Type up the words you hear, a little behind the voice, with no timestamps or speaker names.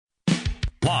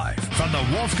Live from the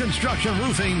Wolf Construction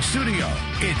Roofing Studio,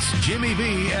 it's Jimmy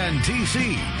B and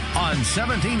TC on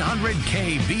 1700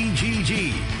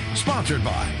 KBGG. Sponsored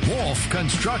by Wolf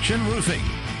Construction Roofing.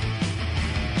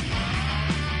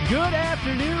 Good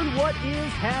afternoon. What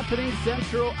is happening?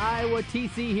 Central Iowa.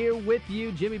 TC here with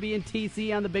you. Jimmy B and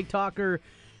TC on the Big Talker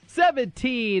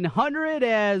 1700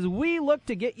 as we look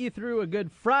to get you through a Good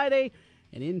Friday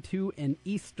and into an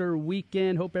Easter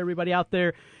weekend. Hope everybody out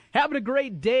there having a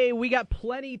great day. We got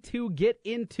plenty to get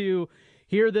into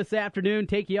here this afternoon.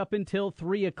 Take you up until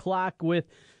 3 o'clock with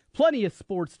plenty of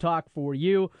sports talk for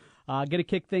you. Going to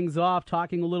kick things off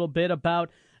talking a little bit about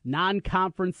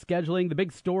non-conference scheduling, the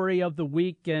big story of the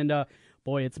week. And,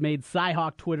 boy, it's made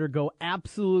Cyhawk Twitter go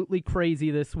absolutely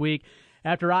crazy this week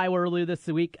after Iowa earlier this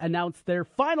week announced their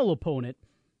final opponent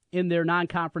in their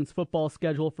non-conference football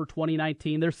schedule for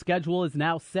 2019. Their schedule is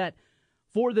now set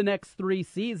for the next 3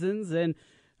 seasons. And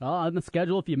on the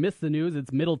schedule, if you missed the news,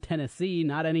 it's Middle Tennessee,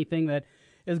 not anything that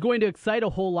is going to excite a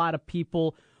whole lot of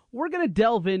people. We're going to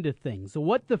delve into things. So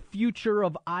what the future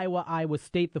of Iowa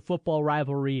State, the football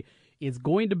rivalry, is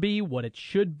going to be, what it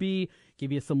should be,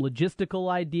 give you some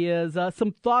logistical ideas,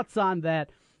 some thoughts on that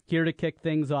here to kick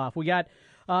things off. We got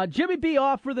Jimmy B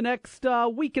off for the next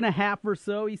week and a half or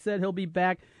so. He said he'll be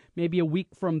back maybe a week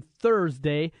from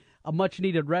Thursday. A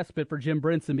much-needed respite for Jim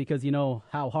Brinson because you know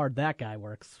how hard that guy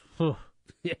works.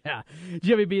 Yeah.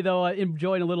 Jimmy B, though,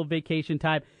 enjoying a little vacation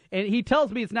time. And he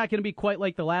tells me it's not going to be quite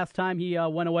like the last time he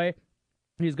went away.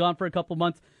 He's gone for a couple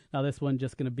months. Now this one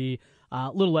just going to be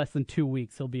a little less than 2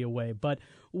 weeks he'll be away. But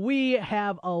we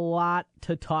have a lot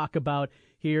to talk about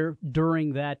here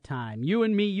during that time. You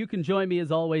and me, you can join me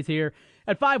as always here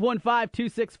at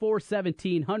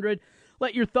 515-264-1700.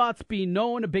 Let your thoughts be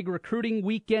known. A big recruiting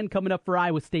weekend coming up for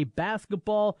Iowa State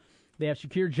basketball. They have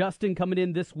Shakir Justin coming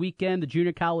in this weekend, the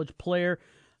junior college player.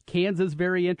 Kansas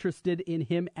very interested in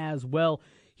him as well.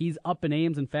 He's up in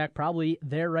Ames. In fact, probably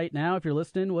there right now. If you're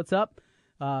listening, what's up?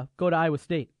 Go to Iowa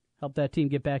State. Help that team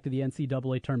get back to the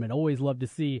NCAA tournament. Always love to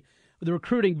see the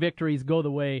recruiting victories go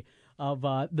the way of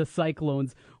the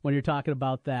Cyclones when you're talking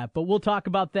about that. But we'll talk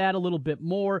about that a little bit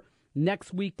more.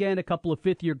 Next weekend, a couple of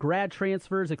fifth-year grad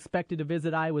transfers expected to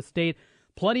visit Iowa State.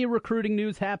 Plenty of recruiting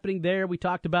news happening there. We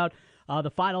talked about the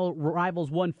final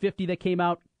Rivals 150 that came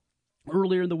out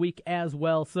earlier in the week as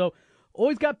well. So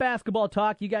always got basketball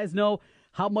talk. You guys know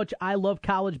how much I love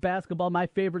college basketball, my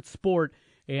favorite sport.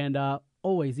 And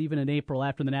always, even in April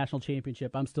after the national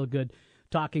championship, I'm still good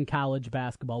talking college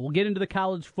basketball. We'll get into the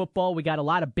college football. We got a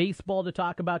lot of baseball to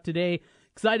talk about today.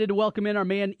 Excited to welcome in our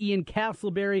man Ian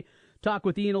Castleberry. Talk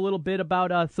with Ian a little bit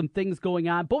about some things going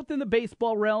on, both in the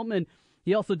baseball realm, and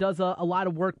he also does a lot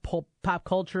of work pop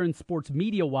culture and sports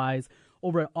media-wise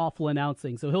over at Awful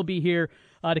Announcing. So he'll be here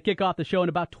to kick off the show in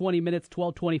about 20 minutes,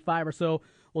 12:25 or so.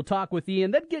 We'll talk with Ian,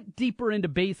 then get deeper into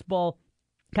baseball,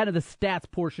 kind of the stats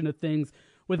portion of things,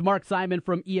 with Mark Simon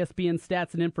from ESPN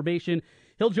Stats and Information.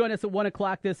 He'll join us at 1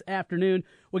 o'clock this afternoon.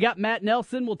 We got Matt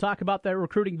Nelson. We'll talk about that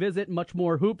recruiting visit and much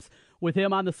more hoops with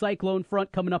him on the Cyclone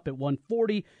front coming up at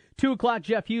 1:40. 2 o'clock,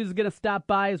 Jeff Hughes is going to stop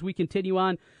by as we continue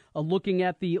on looking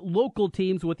at the local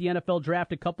teams with the NFL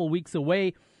draft a couple weeks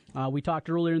away. We talked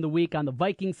earlier in the week on the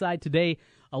Viking side. Today,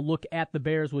 a look at the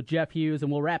Bears with Jeff Hughes,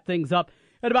 and we'll wrap things up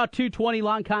at about 2:20.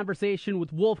 Long conversation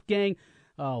with Wolfgang.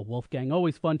 Oh, Wolfgang,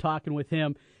 always fun talking with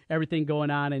him. Everything going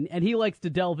on, and he likes to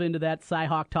delve into that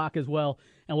Cyhawk talk as well,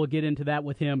 and we'll get into that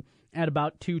with him at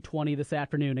about 2:20 this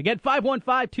afternoon. Again,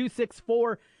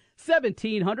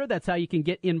 515-264-1700. That's how you can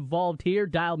get involved here.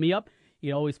 Dial me up.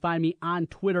 You can always find me on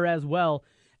Twitter as well,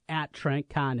 at Trent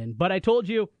Condon. But I told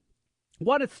you,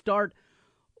 want to start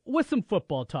with some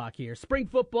football talk here. Spring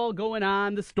football going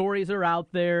on. The stories are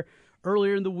out there.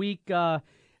 Earlier in the week, got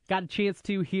a chance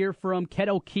to hear from Ken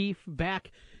O'Keefe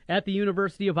back at the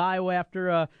University of Iowa after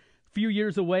a few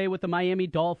years away with the Miami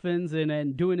Dolphins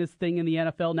and doing his thing in the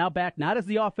NFL. Now back, not as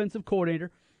the offensive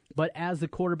coordinator, but as the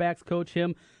quarterback's coach.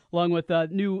 Him, along with a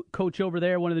new coach over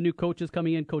there, one of the new coaches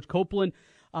coming in, Coach Copeland,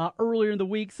 earlier in the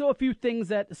week. So a few things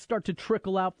that start to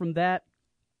trickle out from that.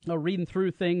 Reading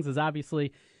through things is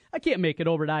obviously, I can't make it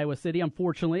over to Iowa City,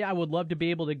 unfortunately. I would love to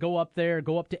be able to go up there,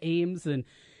 go up to Ames and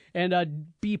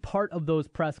be part of those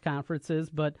press conferences,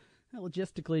 but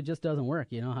logistically it just doesn't work.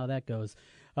 You know how that goes.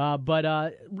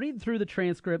 But read through the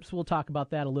transcripts. We'll talk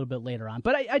about that a little bit later on.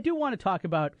 But I do want to talk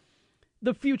about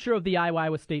the future of the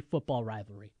Iowa State football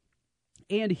rivalry.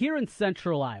 And here in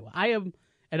central Iowa, I am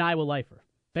an Iowa lifer.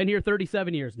 Been here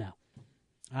 37 years now.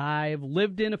 I've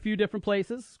lived in a few different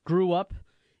places, grew up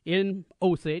in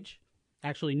Osage,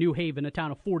 actually New Haven, a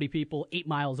town of 40 people, 8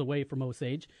 miles away from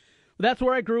Osage. That's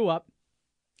where I grew up.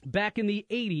 Back in the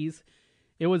 80s,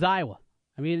 it was Iowa.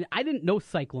 I mean, I didn't know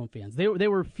Cyclone fans. They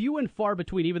were few and far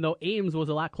between, even though Ames was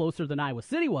a lot closer than Iowa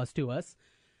City was to us.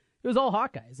 It was all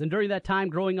Hawkeyes. And during that time,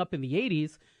 growing up in the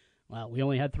 80s, well, we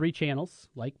only had 3 channels,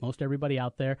 like most everybody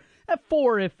out there. At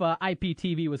 4 if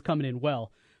IPTV was coming in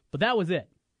well. But that was it.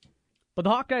 But the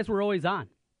Hawkeyes were always on.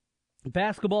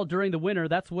 Basketball during the winter,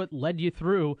 that's what led you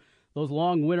through those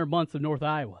long winter months of North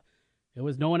Iowa. It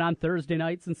was known on Thursday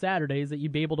nights and Saturdays that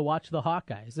you'd be able to watch the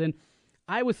Hawkeyes. And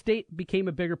Iowa State became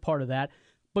a bigger part of that.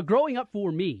 But growing up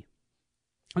for me,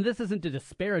 and this isn't to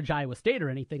disparage Iowa State or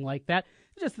anything like that,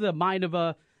 it's just the mind of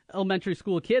a elementary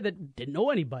school kid that didn't know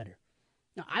any better.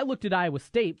 Now, I looked at Iowa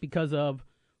State because of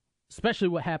especially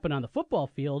what happened on the football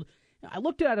field. I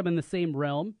looked at them in the same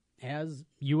realm as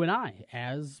you and I,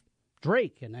 as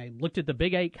Drake. And I looked at the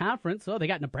Big 8 conference. Oh, they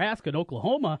got Nebraska and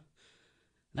Oklahoma.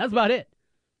 That's about it.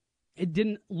 It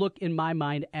didn't look in my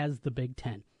mind as the Big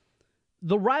 10.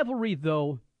 The rivalry,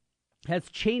 though, has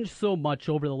changed so much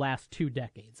over the last 2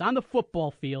 decades. On the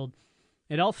football field,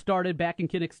 it all started back in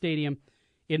Kinnick Stadium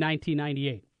in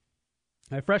 1998.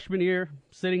 My freshman year,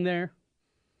 sitting there,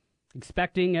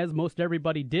 expecting, as most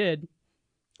everybody did,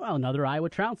 well, another Iowa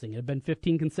trouncing. It had been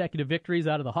 15 consecutive victories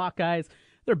out of the Hawkeyes.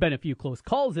 There had been a few close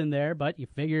calls in there, but you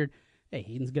figured, hey,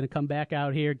 Hayden's going to come back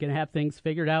out here, going to have things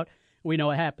figured out. We know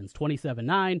what happens.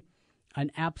 27-9,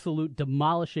 an absolute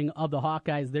demolishing of the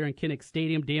Hawkeyes there in Kinnick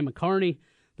Stadium. Dan McCarney,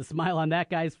 the smile on that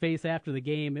guy's face after the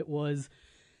game, it was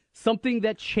something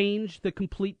that changed the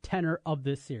complete tenor of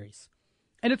this series.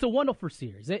 And it's a wonderful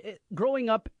series. Growing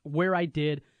up where I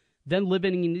did, then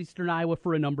living in eastern Iowa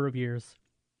for a number of years,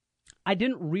 I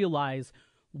didn't realize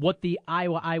what the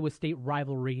Iowa-Iowa State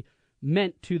rivalry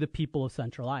meant to the people of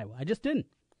central Iowa. I just didn't.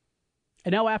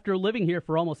 And now after living here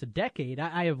for almost a decade,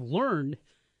 I have learned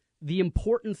the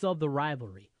importance of the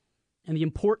rivalry and the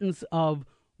importance of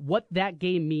what that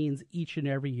game means each and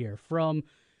every year. From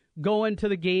going to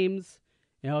the games,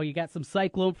 you got some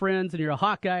Cyclone friends and you're a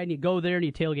Hawkeye and you go there and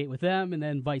you tailgate with them, and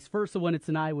then vice versa when it's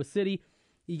in Iowa City,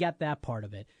 you got that part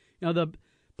of it. The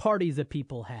parties that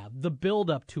people have, the build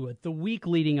up to it, the week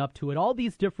leading up to it, all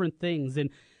these different things,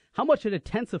 and how much it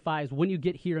intensifies when you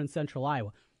get here in central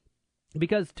Iowa.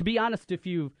 Because to be honest, if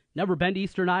you've never been to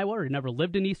eastern Iowa or never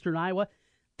lived in eastern Iowa,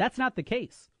 that's not the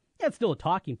case. Yeah, it's still a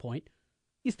talking point.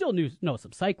 You still know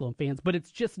some Cyclone fans, but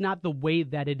it's just not the way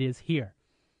that it is here.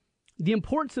 The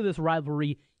importance of this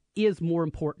rivalry is more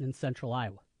important in central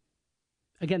Iowa.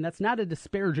 Again, that's not a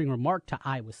disparaging remark to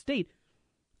Iowa State.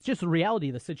 It's just the reality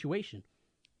of the situation.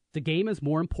 The game is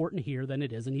more important here than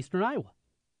it is in eastern Iowa.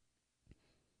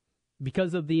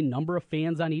 Because of the number of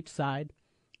fans on each side,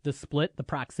 the split, the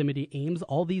proximity, Ames,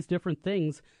 all these different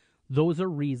things, those are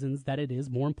reasons that it is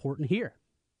more important here.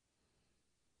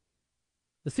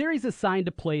 The series is signed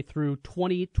to play through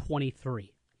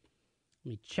 2023. Let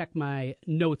me check my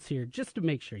notes here just to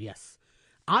make sure. Yes.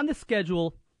 On the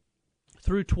schedule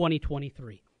through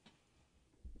 2023.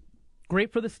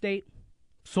 Great for the state.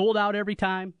 Sold out every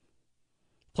time.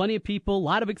 Plenty of people, a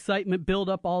lot of excitement, build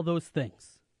up, all those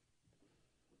things.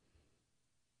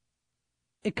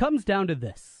 It comes down to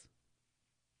this.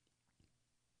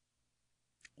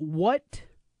 What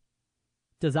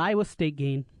does Iowa State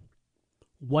gain?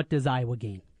 What does Iowa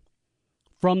gain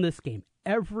from this game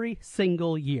every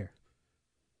single year?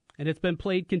 And it's been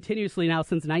played continuously now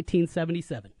since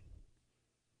 1977.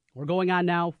 We're going on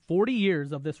now 40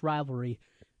 years of this rivalry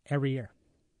every year.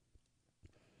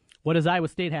 What does Iowa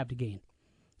State have to gain?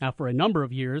 Now, for a number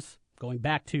of years, going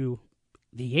back to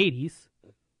the 80s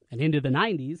and into the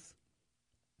 90s,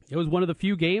 it was one of the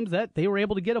few games that they were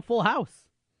able to get a full house.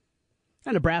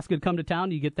 And Nebraska would come to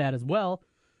town, you get that as well.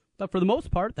 But for the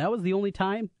most part, that was the only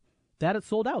time that it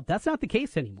sold out. That's not the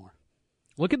case anymore.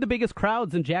 Look at the biggest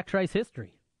crowds in Jack Trice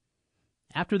history.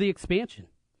 After the expansion,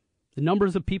 the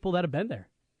numbers of people that have been there.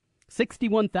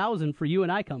 61,000 for you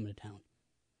and I coming to town.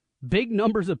 Big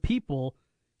numbers of people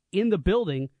in the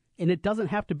building, and it doesn't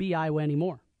have to be Iowa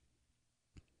anymore.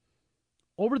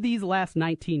 Over these last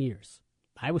 19 years,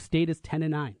 Iowa State is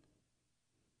 10-9.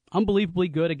 Unbelievably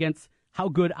good against how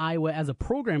good Iowa as a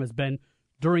program has been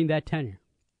during that tenure.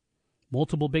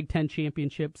 Multiple Big Ten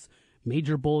championships,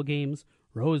 major bowl games,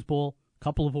 Rose Bowl, a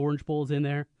couple of Orange Bowls in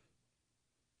there,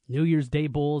 New Year's Day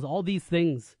Bowls, all these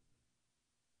things.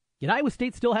 Yet Iowa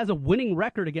State still has a winning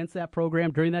record against that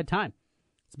program during that time.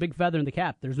 It's a big feather in the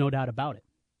cap. There's no doubt about it.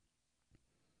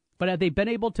 But have they been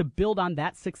able to build on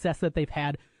that success that they've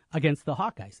had against the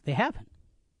Hawkeyes? They haven't.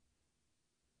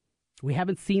 We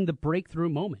haven't seen the breakthrough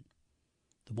moment.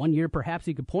 The one year perhaps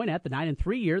you could point at, the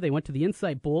 9-3 year, they went to the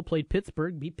Insight Bowl, played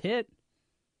Pittsburgh, beat Pitt.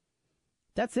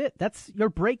 That's it. That's your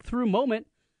breakthrough moment.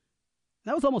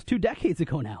 That was almost 2 decades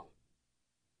ago now.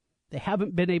 They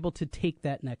haven't been able to take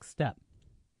that next step.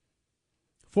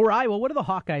 For Iowa, what do the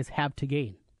Hawkeyes have to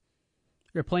gain?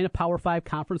 They're playing a Power 5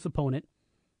 conference opponent,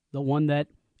 the one that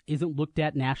isn't looked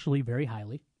at nationally very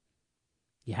highly.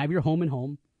 You have your home and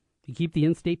home. You keep the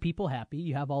in-state people happy.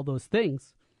 You have all those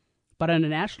things. But on a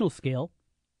national scale,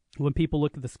 when people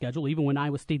look at the schedule, even when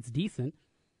Iowa State's decent,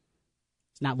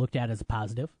 it's not looked at as a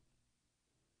positive.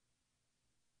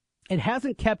 It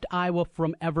hasn't kept Iowa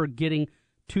from ever getting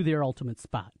to their ultimate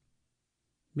spot.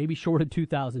 Maybe short of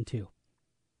 2002.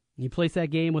 You place that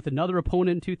game with another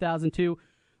opponent in 2002,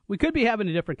 we could be having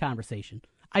a different conversation.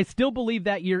 I still believe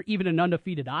that year, even an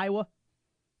undefeated Iowa,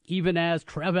 even as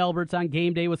Trev Alberts on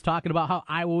game day was talking about how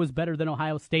Iowa was better than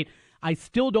Ohio State, I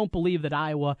still don't believe that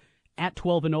Iowa at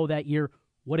 12-0 that year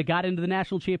would have got into the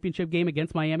national championship game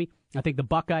against Miami. I think the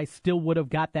Buckeyes still would have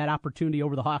got that opportunity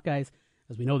over the Hawkeyes,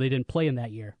 as we know they didn't play in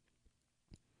that year.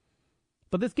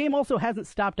 But this game also hasn't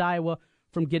stopped Iowa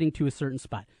from getting to a certain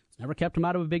spot. It's never kept them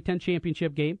out of a Big Ten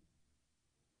championship game.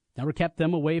 Never kept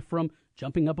them away from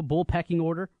jumping up a bowl pecking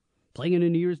order, playing in a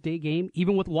New Year's Day game,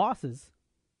 even with losses.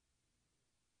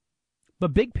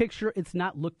 But big picture, it's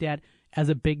not looked at as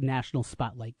a big national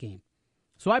spotlight game.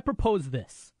 So I propose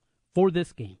this for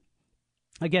this game.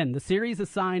 Again, the series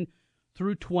assigned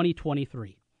through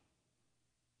 2023.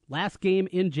 Last game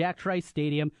in Jack Trice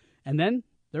Stadium, and then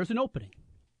there's an opening.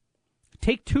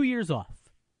 Take 2 years off.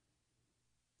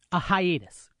 A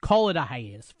hiatus. Call it a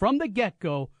hiatus. From the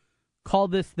get-go, call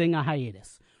this thing a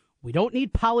hiatus. We don't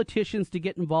need politicians to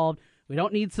get involved. We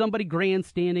don't need somebody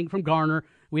grandstanding from Garner.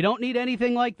 We don't need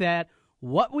anything like that.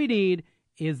 What we need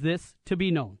is this to be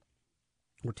known.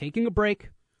 We're taking a break.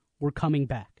 We're coming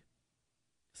back.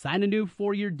 Sign a new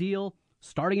 4-year deal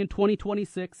starting in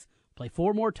 2026. Play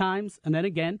 4 more times, and then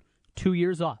again, 2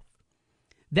 years off.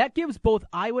 That gives both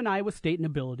Iowa and Iowa State an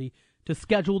ability to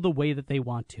schedule the way that they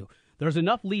want to. There's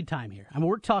enough lead time here. I mean,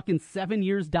 we're talking 7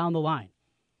 years down the line.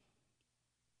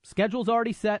 Schedule's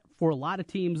already set for a lot of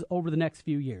teams over the next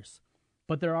few years,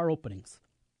 but there are openings.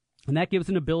 And that gives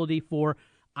an ability for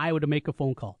Iowa to make a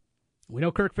phone call. We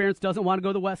know Kirk Ferentz doesn't want to go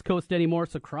to the West Coast anymore,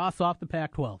 so cross off the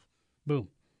Pac-12. Boom.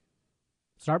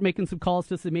 Start making some calls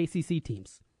to some ACC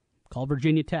teams. Call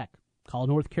Virginia Tech. Call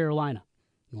North Carolina.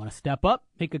 You want to step up?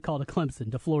 Make a call to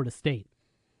Clemson, to Florida State.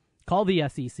 Call the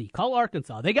SEC. Call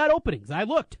Arkansas. They got openings. I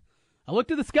looked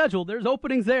at the schedule. There's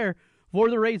openings there for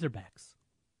the Razorbacks.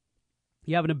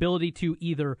 You have an ability to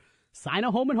either sign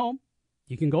a home and home.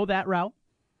 You can go that route.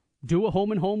 Do a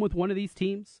home and home with one of these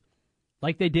teams,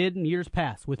 like they did in years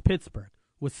past with Pittsburgh,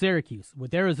 with Syracuse,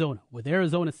 with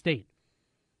Arizona State.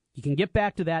 You can get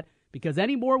back to that because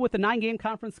anymore with the 9-game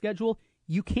conference schedule,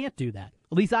 you can't do that.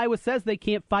 At least Iowa says they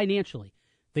can't financially.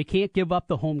 They can't give up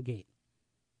the home gate.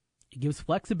 It gives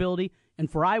flexibility, and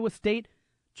for Iowa State,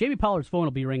 Jamie Pollard's phone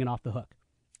will be ringing off the hook.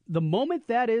 The moment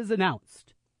that is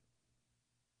announced,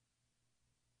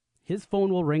 his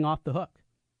phone will ring off the hook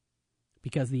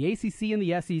because the ACC and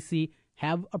the SEC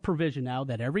have a provision now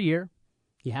that every year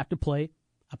you have to play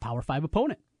a Power 5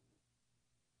 opponent.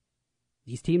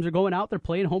 These teams are going out, they're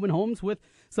playing home and homes with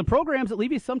some programs that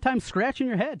leave you sometimes scratching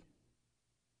your head.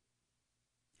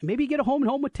 And maybe you get a home and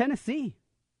home with Tennessee.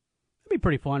 That'd be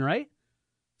pretty fun, right?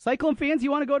 Cyclone fans,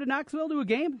 you want to go to Knoxville to a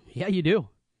game? Yeah, you do.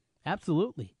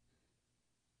 Absolutely.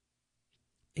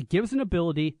 It gives an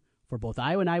ability for both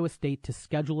Iowa and Iowa State to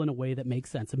schedule in a way that makes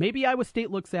sense. And maybe Iowa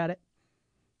State looks at it,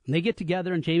 and they get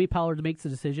together, and Jamie Pollard makes a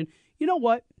decision. You know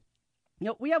what?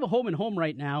 We have a home and home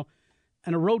right now,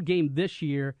 and a road game this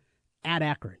year at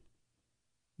Akron.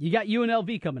 You got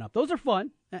UNLV coming up. Those are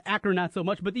fun. Akron not so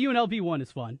much, but the UNLV one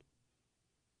is fun.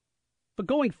 But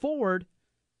going forward,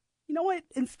 you know what?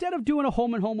 Instead of doing a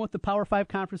home and home with the Power 5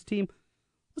 conference team,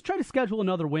 let's try to schedule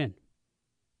another win.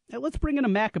 Now, let's bring in a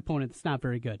MAC opponent that's not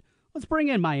very good. Let's bring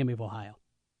in Miami of Ohio.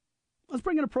 Let's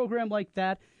bring in a program like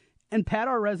that and pad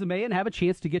our resume and have a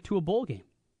chance to get to a bowl game.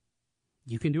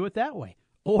 You can do it that way.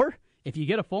 Or if you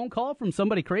get a phone call from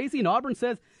somebody crazy and Auburn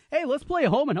says, hey, let's play a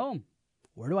home and home,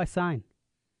 where do I sign?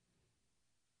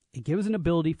 It gives an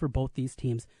ability for both these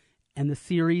teams, and the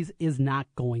series is not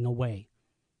going away.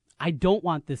 I don't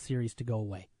want this series to go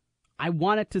away. I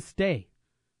want it to stay.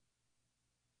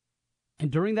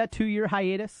 And during that 2-year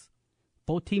hiatus,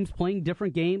 both teams playing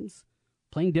different games,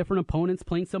 playing different opponents,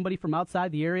 playing somebody from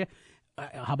outside the area.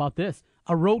 How about this?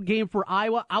 A road game for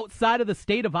Iowa outside of the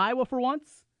state of Iowa for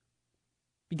once?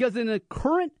 Because in the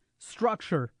current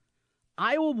structure,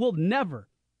 Iowa will never,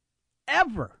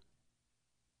 ever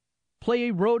play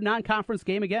a road non-conference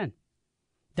game again.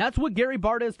 That's what Gary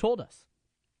Barta has told us.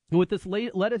 And with this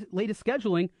latest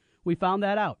scheduling, we found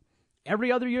that out.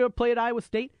 Every other year play at Iowa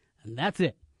State, and that's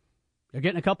it. They're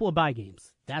getting a couple of bye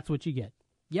games. That's what you get.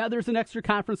 Yeah, there's an extra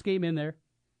conference game in there.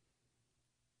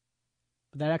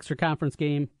 But that extra conference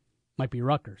game might be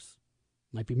Rutgers,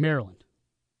 might be Maryland.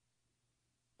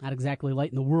 Not exactly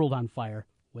lighting the world on fire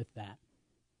with that.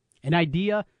 An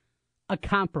idea, a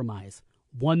compromise,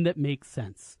 one that makes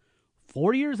sense.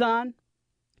 4 years on,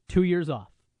 2 years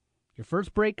off. Your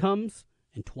first break comes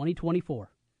in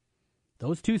 2024.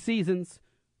 Those 2 seasons,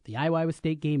 the Iowa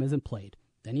State game isn't played.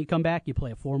 Then you come back, you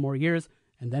play it 4 more years,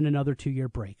 and then another 2-year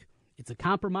break. It's a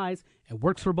compromise. It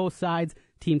works for both sides.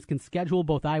 Teams can schedule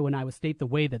both Iowa and Iowa State the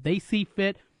way that they see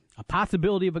fit. A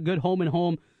possibility of a good home and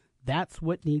home. That's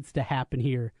what needs to happen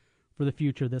here for the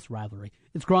future of this rivalry.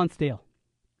 It's grown stale.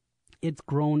 It's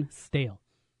grown stale.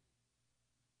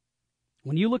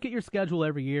 When you look at your schedule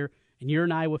every year and you're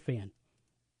an Iowa fan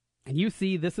and you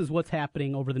see this is what's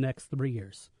happening over the next 3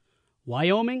 years.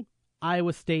 Wyoming,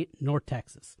 Iowa State, North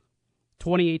Texas.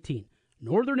 2018,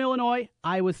 Northern Illinois,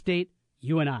 Iowa State,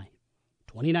 UNI.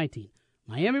 2019,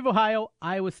 Miami of Ohio,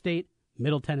 Iowa State,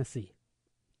 Middle Tennessee.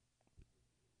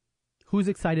 Who's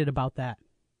excited about that?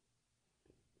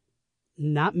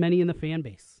 Not many in the fan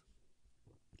base.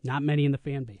 Not many in the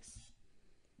fan base.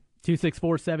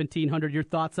 264-1700, your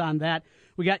thoughts on that.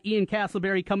 We got Ian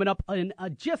Castleberry coming up in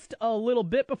just a little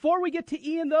bit. Before we get to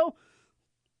Ian, though,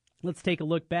 let's take a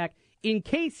look back. In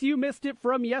case you missed it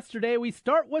from yesterday, we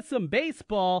start with some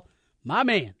baseball. My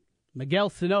man, Miguel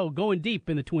Sano, going deep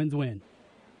in the Twins win.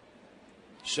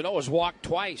 Sano has walked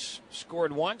twice,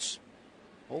 scored once.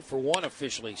 0 for 1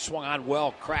 officially. Swung on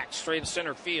well, cracked straight to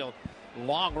center field.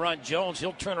 Long run, Jones.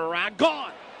 He'll turn around.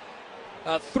 Gone!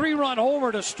 A 3-run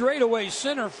homer to straightaway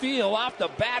center field off the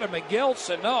bat of Miguel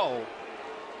Sano.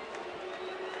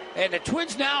 And the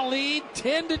Twins now lead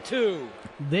 10-2.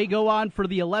 They go on for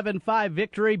the 11-5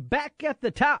 victory, back at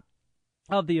the top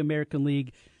of the American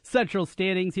League Central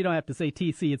standings. You don't have to say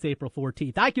TC, it's April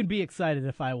 14th. I can be excited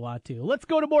if I want to. Let's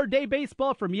go to more day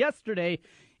baseball from yesterday,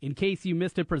 in case you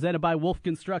missed it, presented by Wolf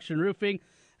Construction Roofing.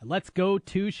 And let's go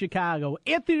to Chicago.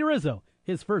 Anthony Rizzo,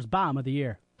 his first bomb of the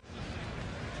year.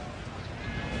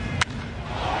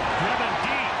 Driven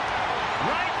deep.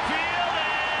 Right field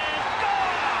and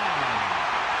gone!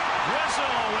 Rizzo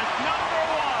with number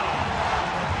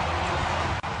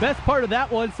 1. Best part of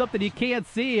that one, something you can't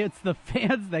see, it's the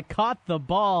fans that caught the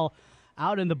ball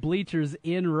out in the bleachers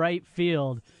in right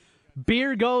field.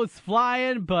 Beer goes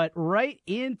flying, but right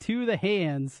into the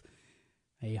hands.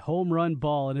 A home run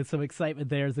ball, and it's some excitement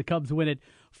there as the Cubs win it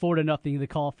 4-0. The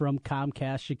call from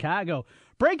Comcast Chicago.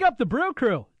 Break up the Brew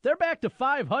Crew. They're back to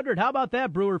 500. How about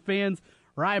that, Brewer fans?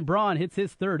 Ryan Braun hits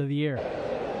his 3rd of the year.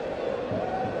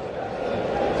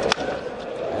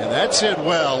 And that's hit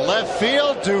well. Left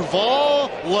field,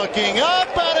 Duvall looking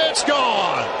up, and it's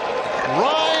gone.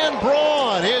 Ryan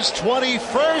Braun, his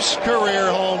 21st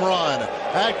career home run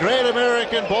at Great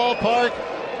American Ballpark.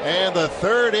 And the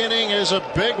 3rd inning is a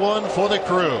big one for the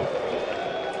Crew.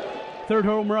 3rd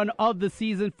home run of the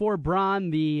season for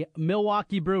Braun. The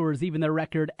Milwaukee Brewers even their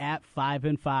record at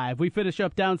 5-5. We finish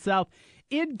up down south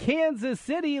in Kansas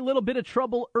City. A little bit of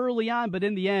trouble early on, but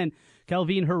in the end,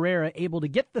 Kelvin Herrera able to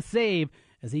get the save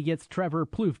as he gets Trevor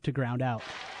Plouffe to ground out.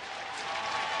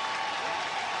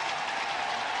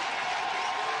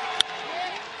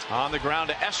 On the ground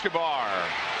to Escobar.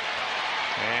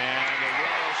 And the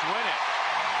Royals win it.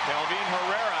 Kelvin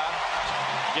Herrera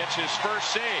gets his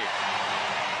first save.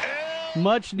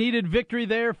 Much needed victory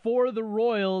there for the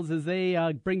Royals as they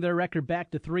bring their record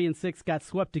back to 3-6. Got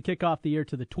swept to kick off the year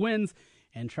to the Twins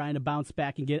and trying to bounce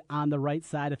back and get on the right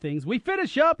side of things. We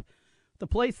finish up the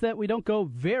place that we don't go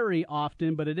very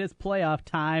often, but it is playoff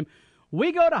time.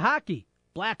 We go to hockey.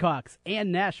 Blackhawks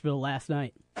and Nashville last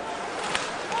night.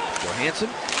 Johansson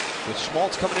with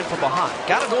Schmaltz coming in from behind.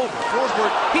 Got it over.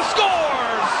 Forsberg. He scores!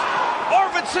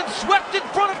 Arvidsson swept in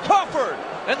front of Crawford.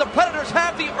 And the Predators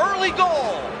have the early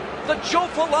goal. The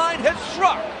Jofa line has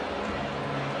struck.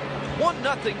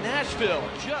 1-0 Nashville.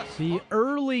 The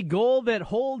early goal that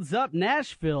holds up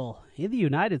Nashville in the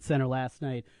United Center last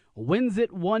night. Wins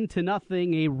it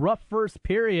 1-0. A rough first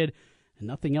period. And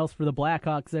nothing else for the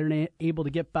Blackhawks. They're able to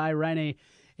get by Rene.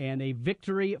 And a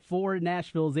victory for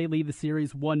Nashville as they lead the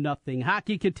series 1-0.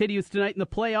 Hockey continues tonight in the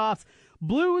playoffs.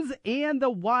 Blues and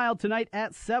the Wild tonight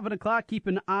at 7 o'clock. Keep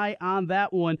an eye on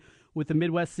that one with the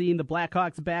Midwest scene. The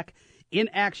Blackhawks back in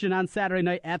action on Saturday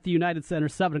night at the United Center,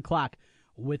 7 o'clock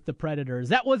with the Predators.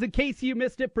 That was In Case You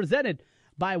Missed It, presented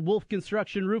by Wolf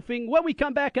Construction Roofing. When we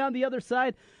come back on the other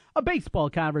side, a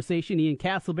baseball conversation. Ian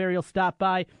Castleberry will stop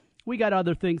by. We got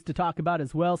other things to talk about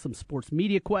as well, some sports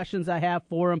media questions I have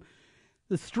for him.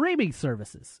 The streaming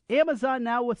services. Amazon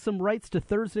now with some rights to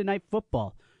Thursday Night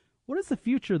Football. What is the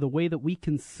future of the way that we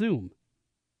consume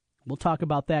We'll talk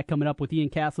about that coming up with Ian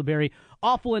Castleberry.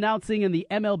 Awful announcing in the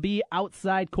MLB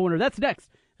Outside Corner. That's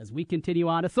next as we continue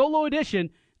on a solo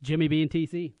edition, Jimmy B and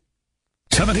TC.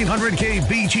 1700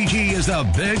 KBGG is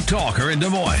the big talker in Des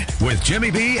Moines with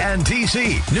Jimmy B and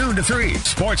TC. Noon to 3.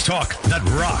 Sports talk that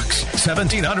rocks.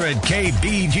 1700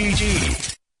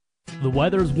 KBGG. The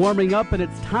weather's warming up and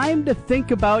it's time to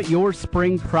think about your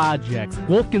spring projects.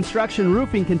 Wolf Construction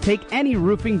Roofing can take any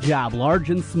roofing job, large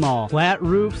and small. Flat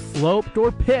roofs, sloped,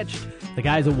 or pitched. The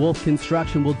guys at Wolf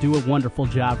Construction will do a wonderful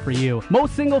job for you.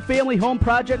 Most single-family home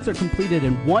projects are completed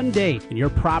in one day, and your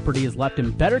property is left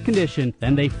in better condition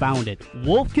than they found it.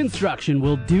 Wolf Construction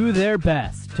will do their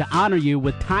best to honor you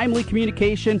with timely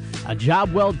communication, a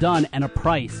job well done, and a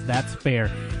price that's fair.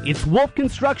 It's Wolf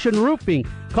Construction Roofing.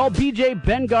 Call BJ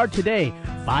Bengard today,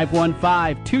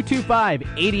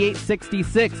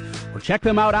 515-225-8866, or check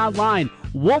them out online,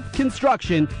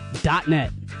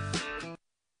 wolfconstruction.net.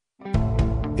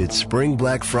 It's Spring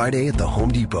Black Friday at the Home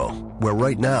Depot, where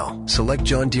right now, select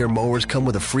John Deere mowers come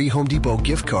with a free Home Depot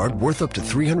gift card worth up to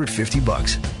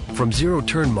 $350. From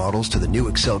zero-turn models to the new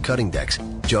Excel cutting decks,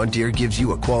 John Deere gives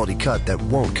you a quality cut that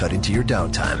won't cut into your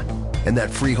downtime. And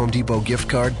that free Home Depot gift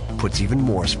card puts even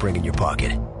more spring in your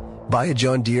pocket. Buy a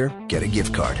John Deere, get a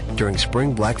gift card during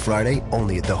Spring Black Friday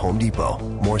only at the Home Depot.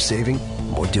 More saving,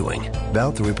 more doing.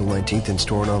 Valid through April 19th in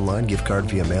store and online. Gift card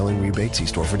via mail-in rebate. See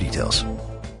store for details.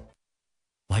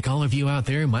 Like all of you out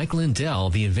there, Mike Lindell,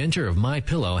 the inventor of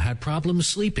MyPillow, had problems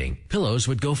sleeping. Pillows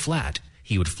would go flat.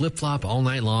 He would flip-flop all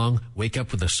night long, wake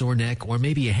up with a sore neck or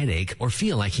maybe a headache, or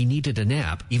feel like he needed a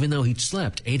nap even though he'd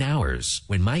slept 8 hours.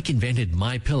 When Mike invented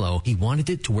MyPillow, he wanted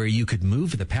it to where you could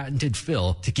move the patented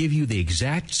fill to give you the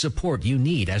exact support you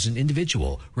need as an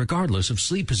individual, regardless of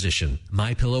sleep position.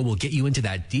 MyPillow will get you into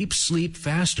that deep sleep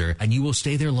faster and you will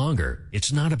stay there longer.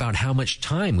 It's not about how much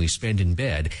time we spend in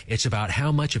bed, it's about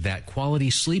how much of that quality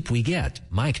sleep we get.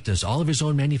 Mike does all of his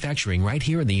own manufacturing right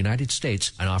here in the United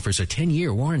States and offers a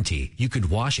 10-year warranty. You could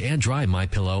wash and dry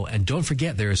MyPillow, and don't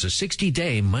forget there is a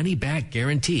 60-day money-back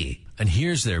guarantee. And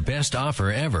here's their best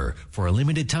offer ever. For a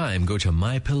limited time, go to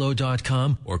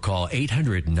MyPillow.com or call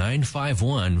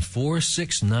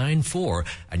 800-951-4694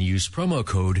 and use promo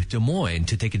code Des Moines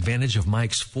to take advantage of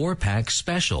Mike's 4-pack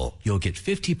special. You'll get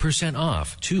 50%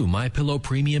 off 2 MyPillow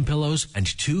premium pillows and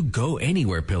 2 Go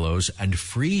Anywhere pillows and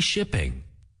free shipping.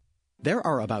 There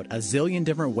are about a zillion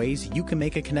different ways you can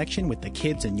make a connection with the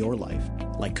kids in your life,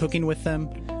 like cooking with them,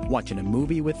 watching a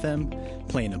movie with them,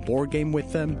 playing a board game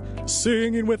with them,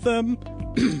 singing with them,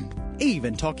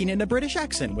 even talking in a British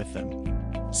accent with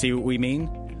them. See what we mean?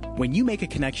 When you make a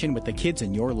connection with the kids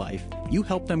in your life, you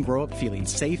help them grow up feeling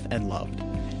safe and loved.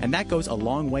 And that goes a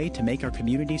long way to make our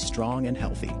community strong and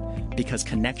healthy, because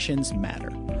connections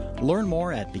matter. Learn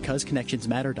more at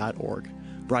becauseconnectionsmatter.org.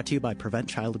 Brought to you by Prevent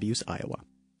Child Abuse Iowa.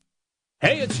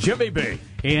 Hey, it's Jimmy B.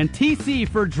 And TC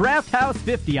for Draft House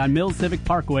 50 on Mills Civic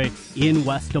Parkway in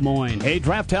West Des Moines. Hey,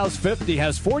 Draft House 50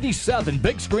 has 47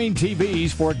 big screen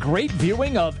TVs for great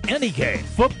viewing of any game.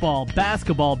 Football,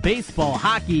 basketball, baseball,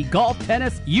 hockey, golf,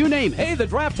 tennis, you name it. Hey, the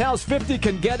Draft House 50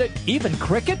 can get it, even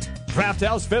cricket. Draft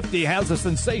House 50 has a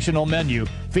sensational menu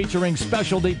featuring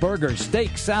specialty burgers,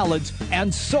 steak, salads,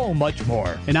 and so much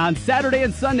more. And on Saturday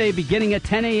and Sunday, beginning at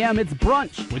 10 a.m., it's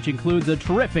brunch, which includes a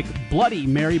terrific Bloody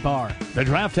Mary bar. The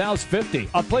Draft House 50,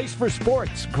 a place for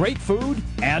sports, great food,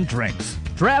 and drinks.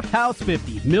 Draft House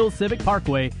 50, Mills Civic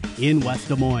Parkway in West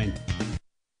Des Moines.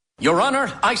 Your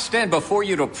Honor, I stand before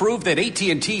you to prove that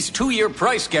AT&T's 2-year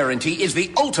price guarantee is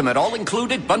the ultimate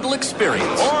all-included bundle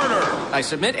experience. Order! I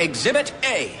submit Exhibit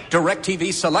A,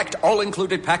 DirecTV Select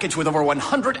all-included package with over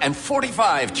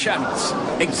 145 channels.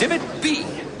 Exhibit B,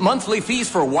 monthly fees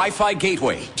for Wi-Fi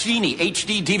gateway, Genie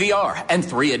HD DVR, and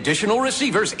 3 additional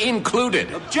receivers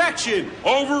included. Objection!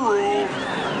 Overruled.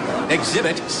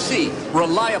 Exhibit C,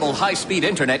 reliable high-speed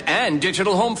internet and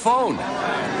digital home phone.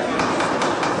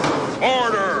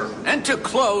 Order! And to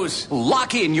close,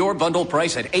 lock in your bundle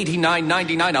price at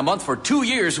 $89.99 a month for 2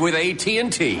 years with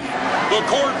AT&T. The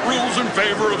court rules in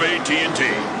favor of AT&T.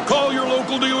 Call your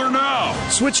local dealer now.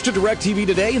 Switch to DirecTV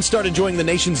today and start enjoying the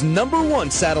nation's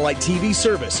 #1 satellite TV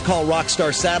service. Call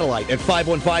Rockstar Satellite at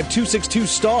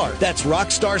 515-262-STAR. That's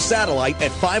Rockstar Satellite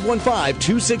at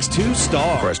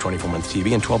 515-262-STAR. Requires 24-month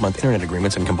TV and 12-month internet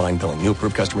agreements and combined billing. New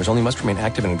approved customers only must remain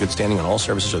active and in good standing on all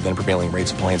services or then prevailing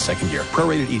rates apply in second year.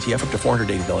 Prorated ETF up to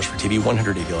 $480 for TV,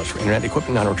 $180 for internet,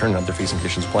 equipment non-return, and other fees and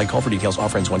conditions apply. Call for details.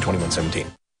 Offer ends 1/21/17.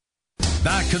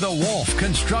 Back to the Wolf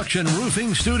Construction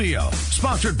Roofing Studio,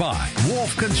 sponsored by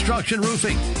Wolf Construction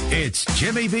Roofing. It's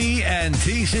Jimmy B and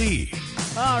TC.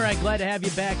 All right, glad to have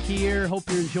you back here. Hope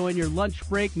you're enjoying your lunch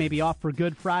break, maybe off for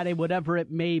Good Friday, whatever it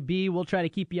may be. We'll try to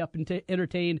keep you up and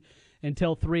entertained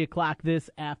until 3 o'clock this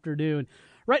afternoon.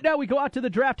 Right now, we go out to the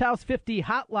Draft House 50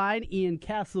 hotline. Ian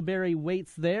Castleberry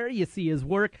waits there. You see his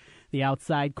work, the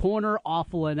outside corner,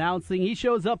 awful announcing. He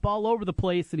shows up all over the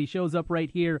place, and he shows up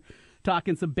right here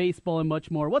talking some baseball and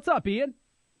much more. What's up, Ian?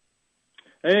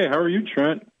 Hey, how are you,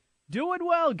 Trent? Doing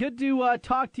well. Good to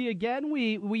talk to you again.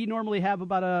 We normally have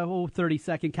about a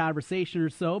 30-second conversation or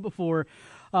so before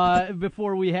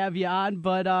we have you on,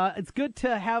 but it's good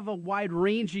to have a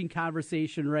wide-ranging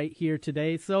conversation right here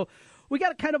today. So we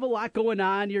got kind of a lot going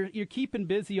on. You're keeping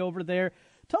busy over there.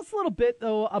 Tell us a little bit,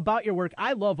 though, about your work.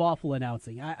 I love awful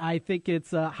announcing. I think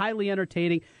it's highly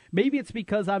entertaining. Maybe it's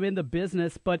because I'm in the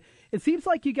business, but it seems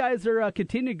like you guys are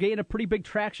continuing to gain a pretty big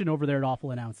traction over there at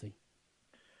awful announcing.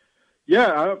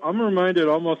 Yeah, I'm reminded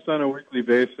almost on a weekly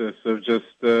basis of just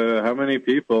how many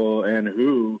people and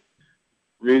who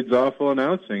reads awful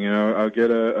announcing. You know, I'll get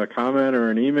a comment or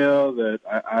an email that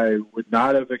I would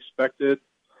not have expected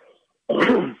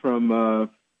from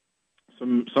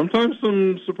sometimes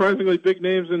some surprisingly big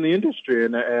names in the industry,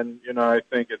 and you know, I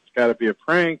think it's got to be a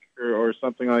prank or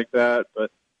something like that.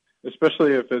 But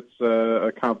especially if it's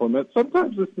a compliment,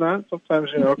 sometimes it's not.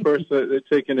 Sometimes, you know, of course, they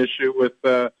take an issue with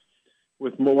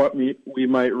what we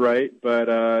might write. But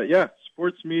yeah,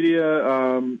 sports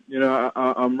media. You know,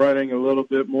 I'm writing a little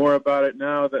bit more about it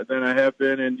now than I have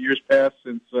been in years past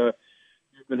since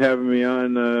you've been having me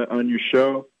on your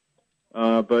show.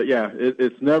 But yeah,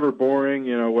 it's never boring,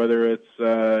 you know, whether it's,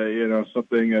 you know,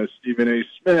 something Stephen A.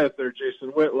 Smith or Jason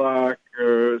Whitlock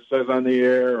says on the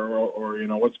air or, you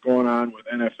know, what's going on with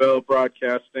NFL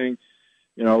broadcasting.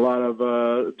 You know, a lot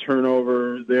of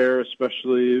turnover there,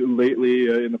 especially lately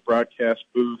in the broadcast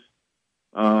booth.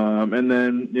 And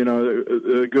then, you know,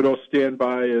 the good old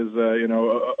standby is, you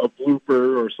know, a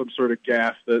blooper or some sort of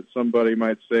gaffe that somebody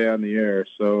might say on the air.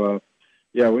 So,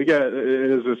 yeah, it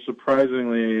is a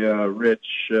surprisingly rich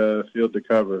field to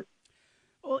cover.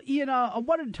 Well, Ian, I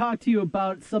wanted to talk to you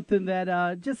about something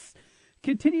that just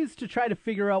continues to try to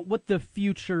figure out what the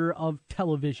future of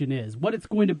television is, what it's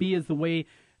going to be as the way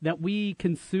that we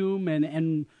consume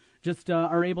and just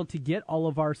are able to get all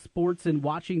of our sports and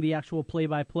watching the actual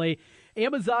play-by-play.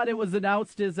 Amazon, it was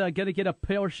announced, is going to get a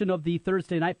portion of the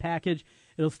Thursday night package.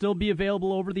 It'll still be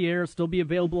available over the air, still be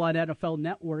available on NFL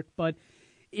Network, but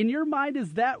in your mind,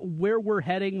 is that where we're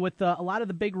heading with a lot of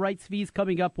the big rights fees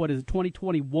coming up? What is it,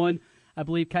 2021? I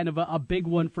believe kind of a big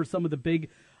one for some of the big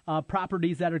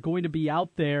properties that are going to be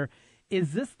out there.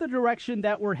 Is this the direction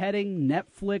that we're heading?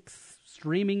 Netflix,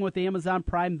 streaming with Amazon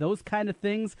Prime, those kind of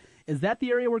things? Is that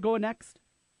the area we're going next?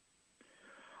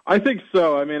 I think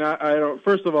so. I mean, I don't.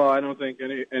 First of all, I don't think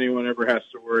anyone ever has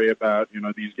to worry about, you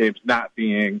know, these games not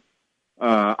being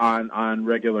on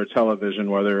regular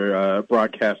television, whether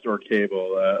broadcast or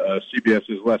cable.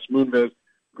 CBS's Les Moonves,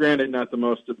 granted, not the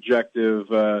most objective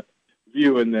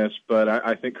view in this, but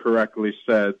I think correctly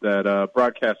said that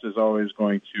broadcast is always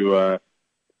going to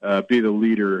be the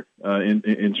leader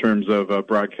in terms of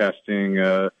broadcasting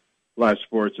live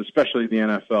sports, especially the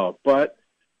NFL. But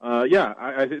yeah,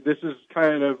 I think this is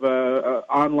kind of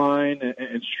online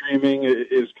and streaming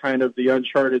is kind of the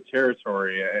uncharted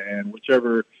territory, and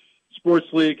whichever sports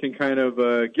league can kind of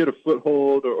get a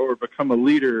foothold or become a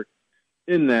leader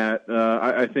in that,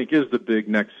 I think is the big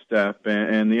next step.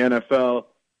 And the NFL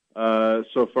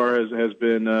so far has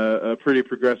been pretty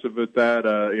progressive with that.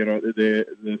 You know,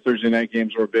 the Thursday night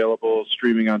games were available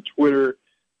streaming on Twitter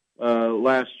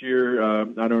last year. I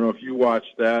don't know if you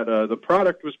watched that. The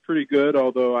product was pretty good,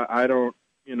 although I don't,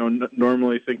 you know,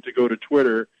 normally think to go to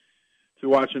Twitter to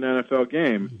watch an NFL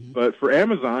game. Mm-hmm. But for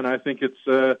Amazon, I think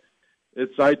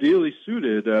it's ideally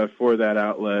suited for that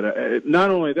outlet. Not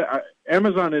only that,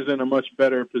 Amazon is in a much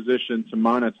better position to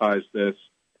monetize this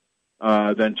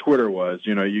than Twitter was.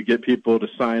 You know, you get people to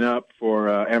sign up for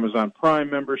Amazon Prime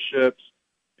memberships.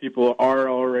 People are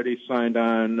already signed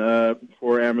on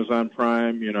for Amazon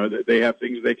Prime. You know, they have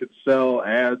things they could sell,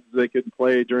 ads they could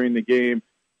play during the game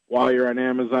while you're on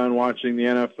Amazon watching the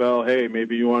NFL. Hey,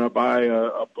 maybe you want to buy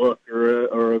a book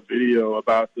or a video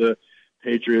about the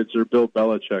Patriots or Bill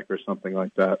Belichick or something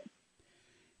like that.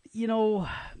 You know,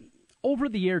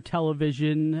 over-the-air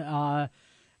television,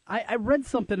 I read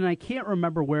something, and I can't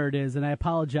remember where it is, and I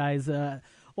apologize.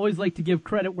 Always like to give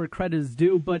credit where credit is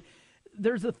due, but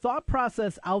there's a thought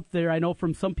process out there, I know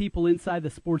from some people inside the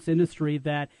sports industry,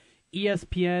 that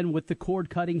ESPN, with the cord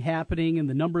cutting happening and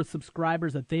the number of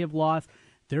subscribers that they have lost,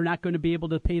 they're not going to be able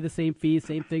to pay the same fee.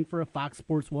 Same thing for a Fox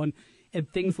Sports 1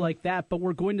 and things like that. But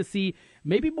we're going to see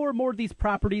maybe more and more of these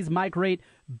properties migrate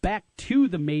back to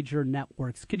the major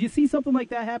networks. Could you see something like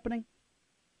that happening?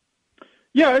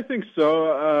 Yeah, I think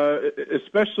so,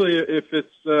 especially if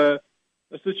it's a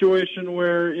situation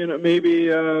where, maybe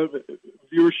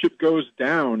viewership goes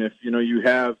down if, you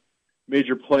have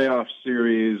major playoff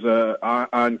series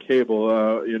on cable.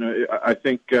 I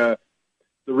think the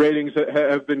ratings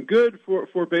have been good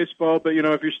for baseball, but,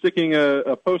 if you're sticking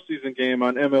a postseason game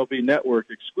on MLB Network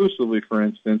exclusively, for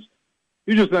instance,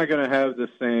 you're just not going to have the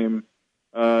same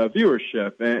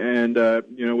viewership. And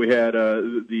we had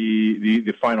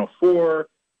the Final Four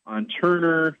on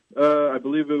Turner, I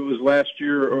believe it was last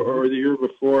year or the year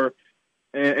before.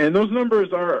 And those numbers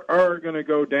are going to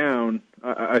go down,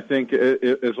 I think,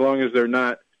 as long as they're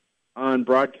not on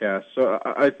broadcast. So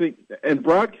I think, and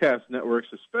broadcast networks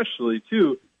especially,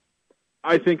 too,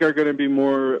 I think are going to be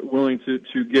more willing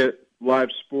to get live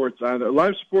sports on there.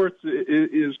 Live sports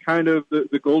is kind of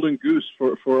the golden goose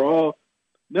for all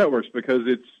networks because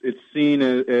it's seen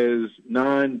as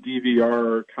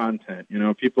non-DVR content.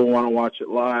 People want to watch it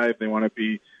live. They want to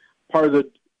be part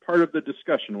of the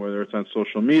discussion, whether it's on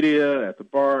social media, at the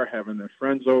bar, having their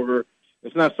friends over.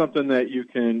 It's not something that you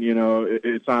can,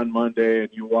 it's on Monday and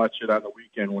you watch it on the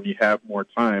weekend when you have more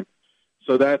time.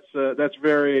 So that's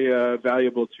very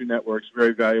valuable to networks,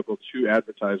 very valuable to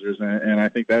advertisers, and I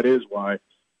think that is why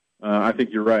I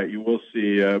think you're right. You will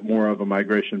see more of a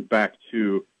migration back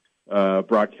to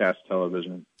broadcast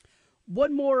television.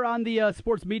 One more on the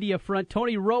sports media front.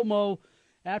 Tony Romo,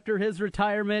 after his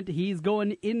retirement, he's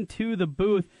going into the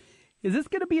booth. Is this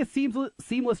going to be a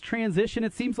seamless transition?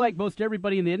 It seems like most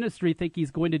everybody in the industry think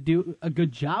he's going to do a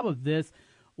good job of this.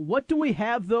 What do we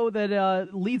have, though, that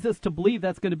leads us to believe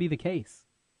that's going to be the case?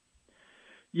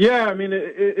 Yeah, I mean,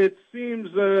 it seems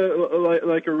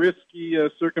like a risky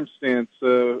circumstance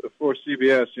for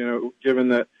CBS, given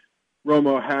that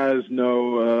Romo has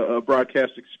no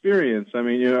broadcast experience. I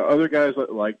mean, other guys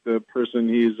like the person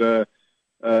he's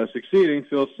succeeding,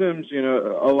 Phil Simms,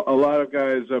 a lot of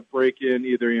guys break in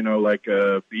either, like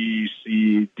a B,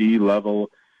 C, D level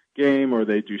game, or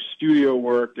they do studio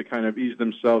work to kind of ease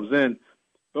themselves in.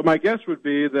 But my guess would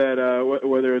be that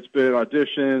whether it's been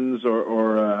auditions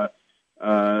or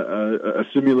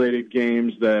simulated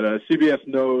games, that CBS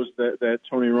knows that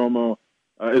Tony Romo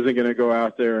isn't going to go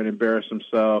out there and embarrass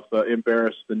himself,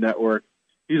 embarrass the network.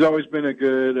 He's always been a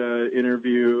good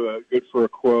interview, good for a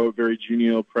quote, very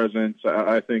genial presence.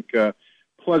 I think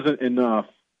pleasant enough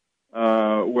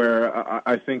where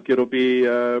I think it'll be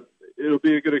a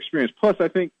good experience. Plus, I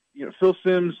think Phil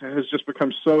Simms has just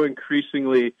become so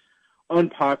increasingly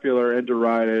unpopular and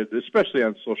derided, especially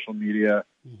on social media.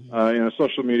 Mm-hmm.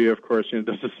 Social media, of course,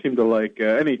 doesn't seem to like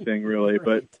anything really, right.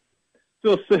 But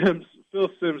Phil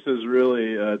Simms has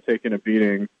really taken a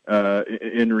beating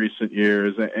in recent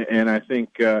years, and I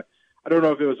think I don't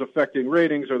know if it was affecting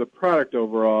ratings or the product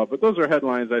overall, but those are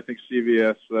headlines I think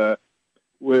CBS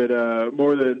would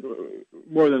more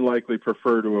than likely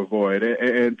prefer to avoid,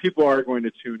 and people are going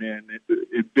to tune in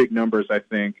big numbers, I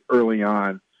think, early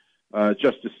on,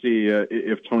 just to see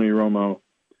if Tony Romo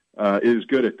is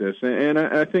good at this, and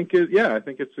I think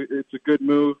it's a good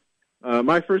move.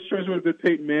 My first choice would have been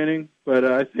Peyton Manning, but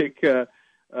I think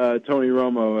Tony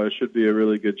Romo should be a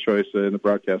really good choice in the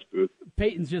broadcast booth.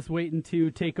 Peyton's just waiting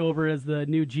to take over as the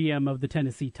new GM of the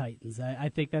Tennessee Titans. I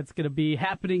think that's going to be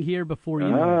happening here before you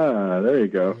know it. There you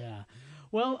go. Yeah.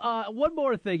 Well, one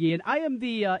more thing, Ian. I am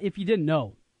if you didn't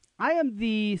know, I am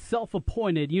the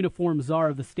self-appointed uniform czar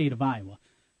of the state of Iowa.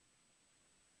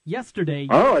 Yesterday.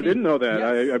 I didn't know that.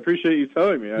 Yes. I appreciate you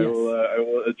telling me. Yes. I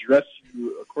will address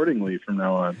you accordingly from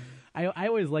now on. I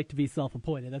always like to be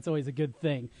self-appointed. That's always a good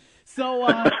thing. So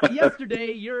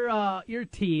yesterday, your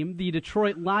team, the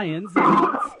Detroit Lions,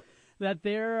 announced that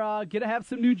they're going to have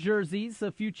some new jerseys,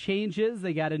 a few changes.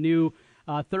 They got a new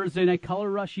Thursday Night Color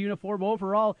Rush uniform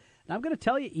overall. And I'm going to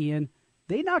tell you, Ian,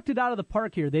 they knocked it out of the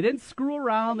park here. They didn't screw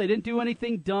around. They didn't do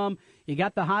anything dumb. You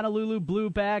got the Honolulu blue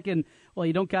back, and, well,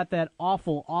 you don't got that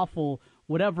awful,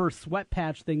 whatever sweat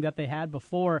patch thing that they had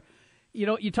before.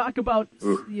 You talk about,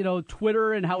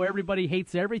 Twitter and how everybody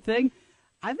hates everything.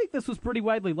 I think this was pretty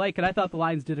widely liked, and I thought the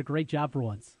Lions did a great job for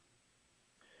once.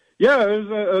 Yeah, it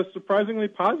was surprisingly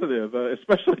positive,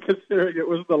 especially considering it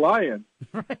was the Lions.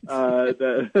 Right.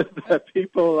 That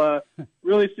people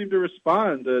really seem to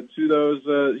respond to those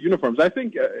uniforms. I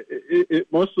think it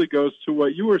mostly goes to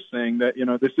what you were saying, that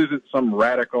this isn't some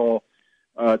radical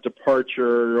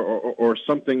departure or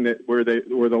something where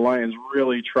the Lions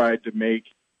really tried to make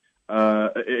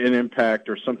an impact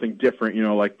or something different,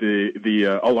 like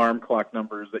the alarm clock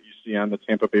numbers that you see on the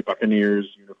Tampa Bay Buccaneers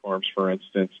uniforms, for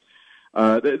instance.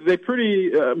 They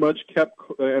pretty much kept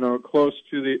close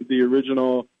to the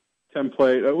original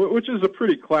template, which is a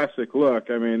pretty classic look.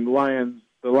 I mean, the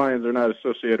Lions are not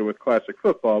associated with classic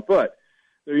football, but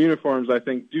their uniforms, I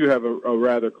think, do have a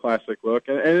rather classic look,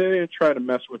 and they didn't try to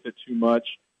mess with it too much.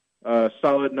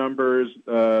 Solid numbers,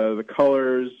 the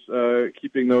colors,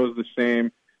 keeping those the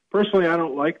same. Personally, I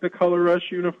don't like the Color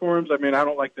Rush uniforms. I mean, I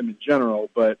don't like them in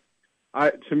general, but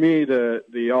to me,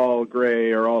 the all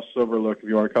gray or all silver look, if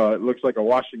you want to call it, looks like a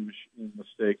washing machine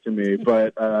mistake to me.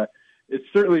 But it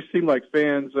certainly seemed like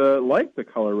fans liked the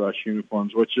Color Rush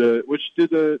uniforms, which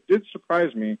did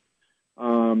surprise me.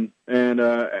 And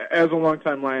as a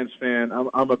longtime Lions fan,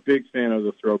 I'm a big fan of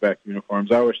the throwback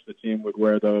uniforms. I wish the team would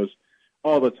wear those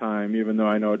all the time, even though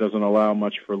I know it doesn't allow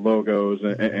much for logos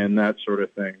and that sort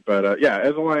of thing. But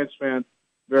as a Lions fan,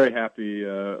 very happy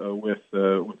with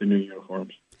the new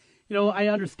uniforms. I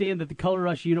understand that the Color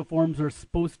Rush uniforms are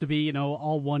supposed to be,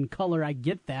 all one color. I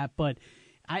get that, but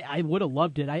I would have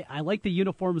loved it. I like the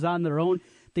uniforms on their own.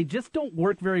 They just don't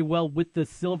work very well with the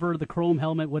silver, the chrome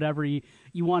helmet, whatever you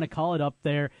want to call it up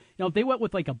there. If they went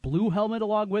with like a blue helmet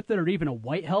along with it or even a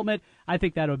white helmet, I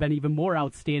think that would have been even more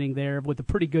outstanding there with a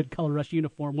pretty good Color Rush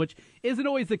uniform, which isn't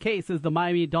always the case, as the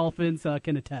Miami Dolphins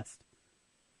can attest.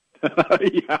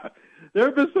 Yeah, there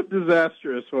have been some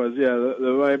disastrous ones. Yeah,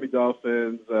 the Miami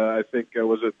Dolphins, I think,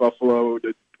 was it Buffalo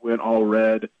that went all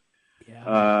red?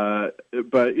 Yeah.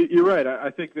 But you're right.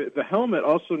 I think that the helmet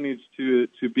also needs to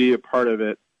be a part of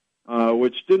it,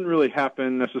 which didn't really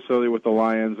happen necessarily with the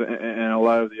Lions and a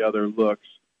lot of the other looks.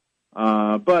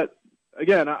 But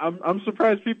again, I'm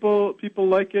surprised people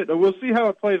like it. We'll see how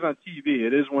it plays on TV.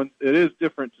 It is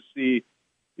different to see,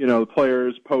 the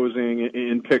players posing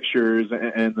in pictures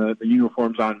and the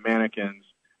uniforms on mannequins.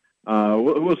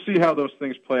 We'll see how those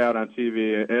things play out on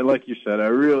TV. And like you said, I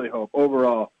really hope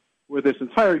overall, with this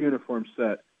entire uniform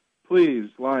set, please,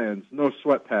 Lions, no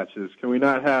sweat patches. Can we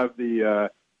not have the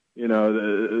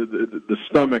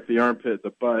stomach, the armpit,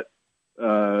 the butt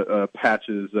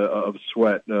patches of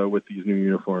sweat with these new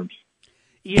uniforms?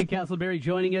 Ian Castleberry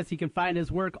joining us. You can find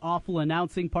his work, Awful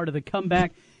Announcing, part of the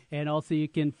comeback, and also you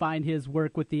can find his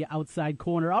work with the Outside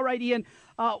Corner. All right, Ian,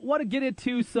 want to get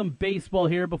into some baseball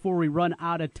here before we run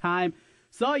out of time.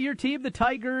 Saw your team, the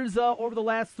Tigers, over the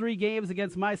last 3 games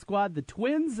against my squad, the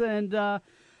Twins, and,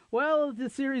 the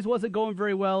series wasn't going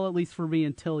very well, at least for me,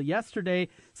 until yesterday.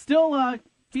 Still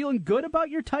feeling good about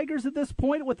your Tigers at this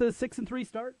point with a 6-3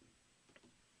 start?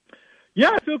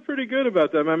 Yeah, I feel pretty good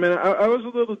about them. I mean, I was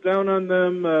a little down on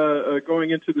them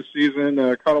going into the season,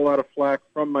 caught a lot of flack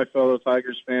from my fellow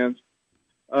Tigers fans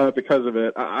because of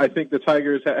it. I think the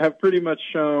Tigers have pretty much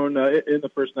shown in the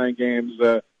first 9 games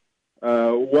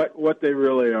what they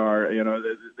really are.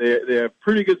 They have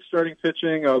pretty good starting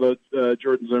pitching, although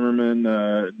Jordan Zimmerman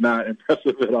not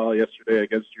impressive at all yesterday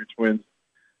against your Twins.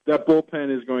 That bullpen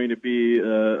is going to be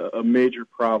a major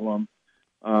problem.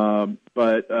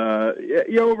 But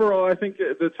overall, I think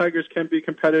the Tigers can be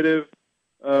competitive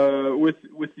with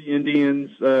the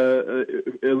Indians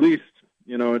at least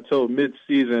until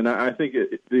mid-season. I think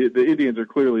the Indians are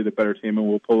clearly the better team and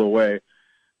will pull away.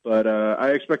 But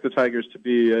I expect the Tigers to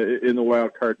be in the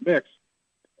wild card mix.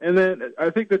 And then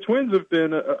I think the Twins have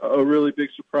been a really big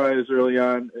surprise early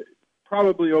on,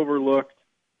 probably overlooked.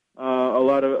 A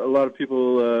lot of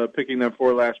people picking them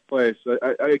for last place.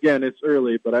 Again, it's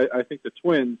early, but I think the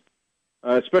Twins,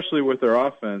 especially with their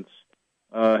offense,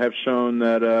 have shown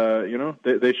that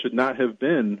they should not have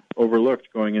been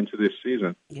overlooked going into this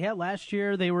season. Yeah, last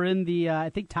year they were in the I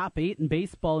think top 8 in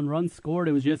baseball in runs scored.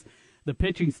 It was just the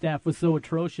pitching staff was so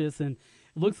atrocious, and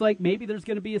it looks like maybe there's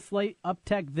going to be a slight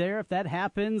uptick there if that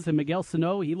happens. And Miguel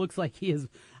Sano, he looks like he is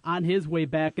on his way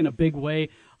back in a big way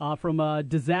from a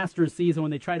disastrous season when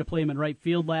they tried to play him in right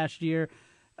field last year.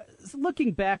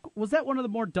 Looking back, was that one of the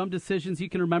more dumb decisions you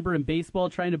can remember in baseball,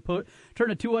 trying to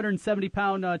turn a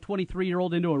 270-pound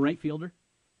 23-year-old into a right fielder?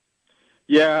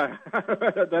 Yeah,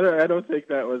 I don't think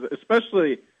that was,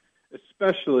 especially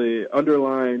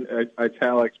underline,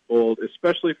 italics, bold,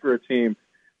 especially for a team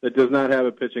that does not have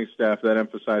a pitching staff that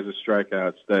emphasizes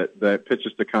strikeouts, that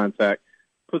pitches to contact,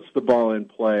 puts the ball in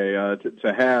play,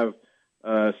 to have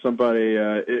somebody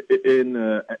in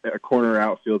a corner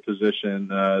outfield position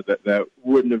that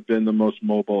wouldn't have been the most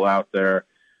mobile out there.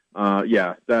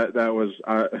 That was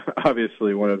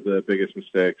obviously one of the biggest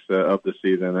mistakes of the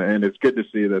season, and it's good to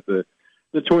see that the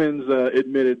Twins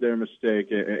admitted their mistake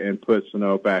and put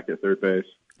Sano back at third base.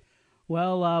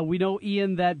 Well, we know,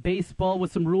 Ian, that baseball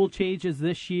with some rule changes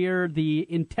this year, the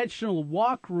intentional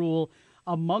walk rule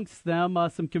amongst them,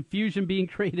 some confusion being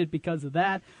created because of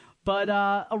that. But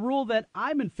a rule that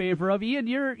I'm in favor of, Ian,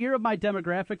 you're of my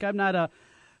demographic. I'm not a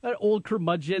an old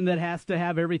curmudgeon that has to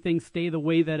have everything stay the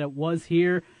way that it was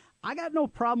here. I got no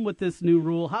problem with this new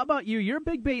rule. How about you? You're a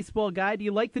big baseball guy. Do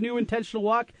you like the new intentional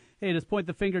walk? Hey, just point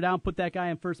the finger down, put that guy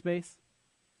on first base.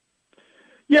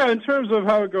 Yeah, in terms of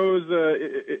how it goes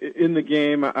in the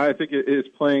game, I think it's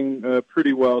playing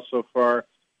pretty well so far.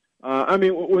 I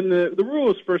mean, when the rule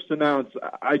was first announced,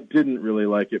 I didn't really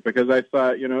like it because I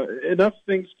thought, enough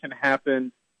things can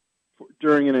happen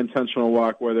during an intentional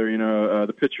walk, whether,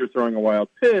 the pitcher throwing a wild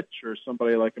pitch or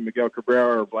somebody like a Miguel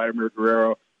Cabrera or Vladimir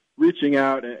Guerrero reaching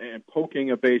out and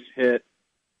poking a base hit.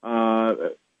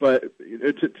 But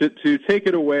to take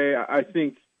it away, I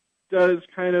think does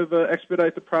kind of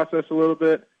expedite the process a little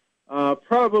bit.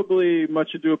 Probably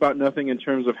much ado about nothing in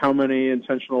terms of how many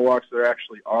intentional walks there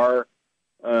actually are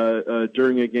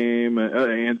during a game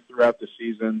and throughout the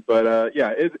season. But,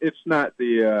 it's not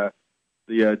the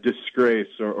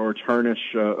disgrace or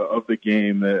tarnish of the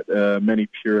game that many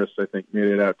purists, I think, made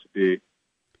it out to be.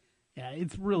 Yeah,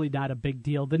 it's really not a big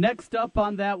deal. The next up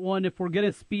on that one, if we're going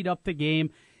to speed up the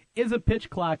game, is a pitch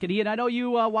clock. And Ian, I know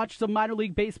you watched some minor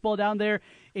league baseball down there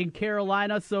in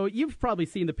Carolina, so you've probably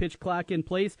seen the pitch clock in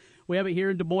place. We have it here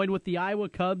in Des Moines with the Iowa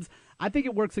Cubs. I think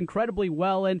it works incredibly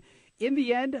well. And in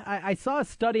the end, I saw a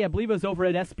study, I believe it was over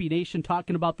at SB Nation,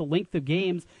 talking about the length of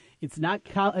games. It's not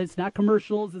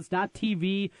commercials. It's not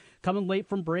TV, coming late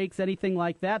from breaks, anything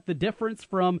like that. The difference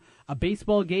from a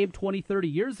baseball game 20, 30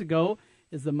 years ago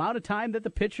is the amount of time that the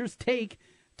pitchers take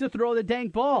to throw the dang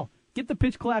ball. Get the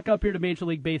pitch clock up here to Major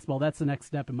League Baseball. That's the next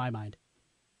step in my mind.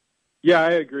 Yeah, I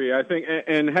agree. I think,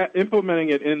 implementing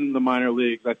it in the minor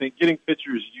leagues, I think getting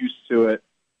pitchers used to it,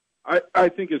 I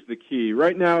think is the key.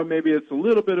 Right now, maybe it's a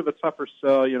little bit of a tougher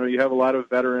sell. You have a lot of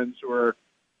veterans who are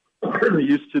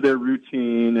used to their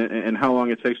routine and how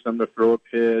long it takes them to throw a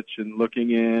pitch and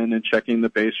looking in and checking the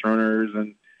base runners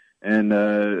and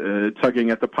tugging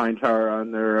at the pine tar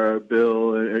on their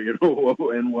bill,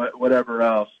 and whatever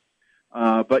else.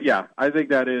 But yeah, I think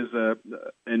that is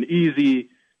an easy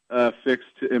fix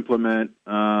to implement.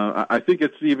 I think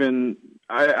it's even.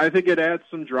 I think it adds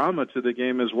some drama to the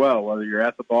game as well, whether you're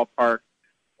at the ballpark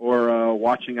or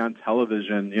watching on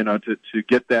television. To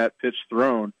get that pitch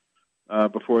thrown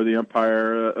before the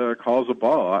umpire calls a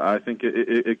ball. I think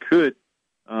it could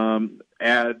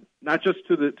add not just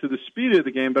to the speed of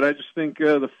the game, but I just think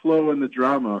the flow and the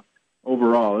drama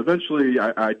overall. Eventually,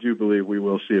 I do believe we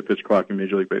will see a pitch clock in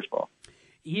Major League Baseball.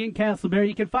 Ian Castleberry,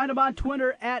 you can find him on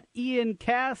Twitter at Ian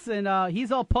Cass, and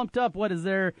he's all pumped up. What is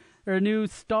there a new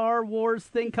Star Wars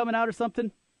thing coming out or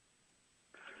something?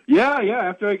 Yeah.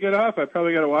 After I get off, I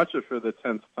probably got to watch it for the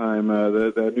 10th time.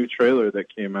 The new trailer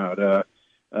that came out.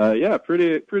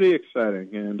 Pretty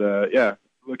exciting, and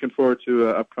looking forward to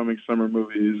upcoming summer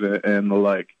movies and the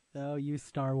like. Oh, you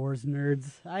Star Wars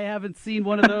nerds! I haven't seen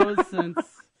one of those since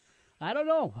I don't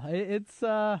know. It's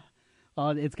got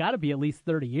to be at least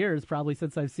 30 years, probably,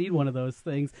 since I've seen one of those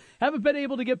things. Haven't been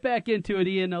able to get back into it,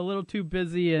 Ian. A little too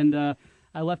busy, and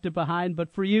I left it behind.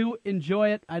 But for you, enjoy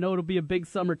it. I know it'll be a big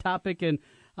summer topic, and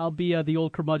I'll be the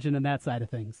old curmudgeon in that side of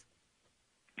things.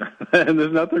 And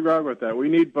there's nothing wrong with that. We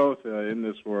need both in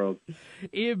this world.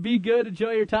 Ian, be good.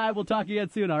 Enjoy your time. We'll talk again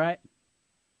soon, all right?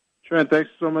 Trent, thanks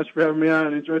so much for having me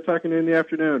on. Enjoy talking to you in the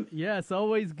afternoon. Yes,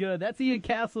 always good. That's Ian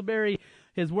Castleberry.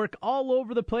 His work all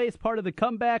over the place, part of the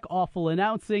comeback, awful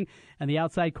announcing, and the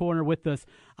outside corner with us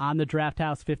on the Draft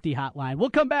House 50 hotline. We'll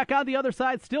come back on the other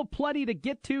side. Still plenty to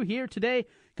get to here today.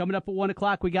 Coming up at 1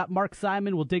 o'clock, we got Mark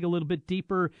Simon. We'll dig a little bit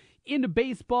deeper into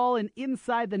baseball and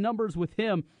inside the numbers with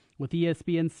him with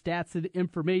ESPN stats and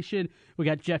information. We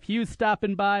got Jeff Hughes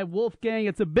stopping by. Wolfgang,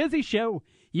 it's a busy show.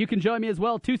 You can join me as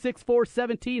well,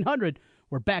 264-1700.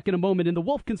 We're back in a moment in the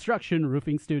Wolf Construction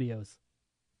Roofing Studios.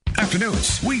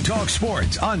 Afternoons, we talk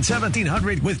sports on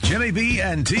 1700 with Jimmy B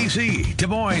and TC, Des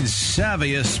Moines'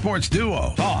 savviest sports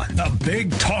duo on the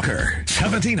Big Talker,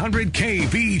 1700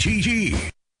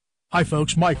 KBGG. Hi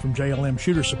folks, Mike from JLM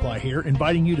Shooter Supply here,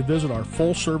 inviting you to visit our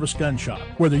full-service gun shop.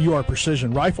 Whether you are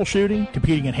precision rifle shooting,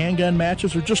 competing in handgun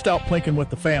matches, or just out plinking with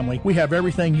the family, we have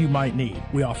everything you might need.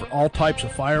 We offer all types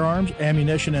of firearms,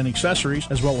 ammunition, and accessories,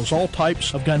 as well as all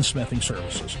types of gunsmithing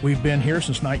services. We've been here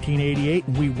since 1988,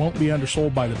 and we won't be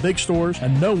undersold by the big stores,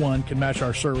 and no one can match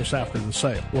our service after the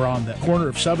sale. We're on the corner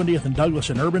of 70th and Douglas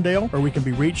in Urbandale, or we can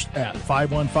be reached at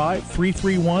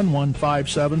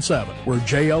 515-331-1577. We're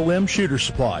JLM Shooter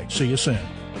Supply. See you soon.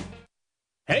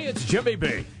 Hey, it's Jimmy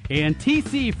B. And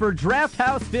TC for Draft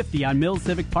House 50 on Mills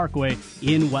Civic Parkway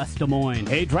in West Des Moines.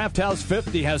 Hey, Draft House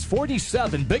 50 has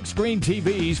 47 big screen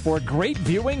TVs for great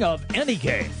viewing of any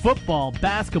game. Football,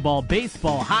 basketball,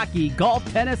 baseball, hockey, golf,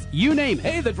 tennis, you name it.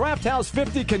 Hey, the Draft House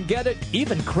 50 can get it,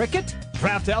 even cricket.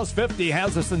 Draft House 50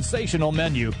 has a sensational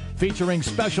menu featuring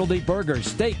specialty burgers,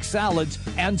 steak, salads,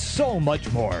 and so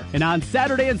much more. And on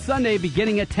Saturday and Sunday,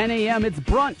 beginning at 10 a.m., it's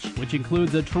brunch, which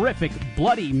includes a terrific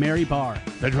Bloody Mary bar.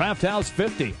 The Draft House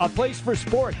 50, a place for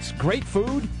sports, great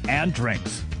food, and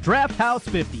drinks. Draft House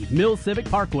 50, Mill Civic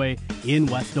Parkway in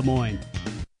West Des Moines.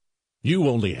 You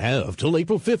only have till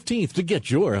April 15th to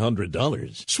get your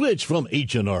 $100. Switch from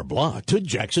H&R Block to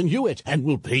Jackson Hewitt and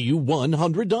we'll pay you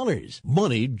 $100.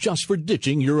 Money just for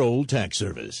ditching your old tax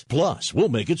service. Plus, we'll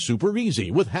make it super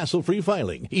easy with hassle-free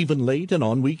filing, even late and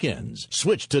on weekends.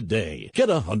 Switch today. Get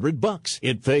 $100.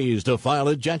 It pays to file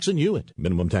at Jackson Hewitt.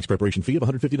 Minimum tax preparation fee of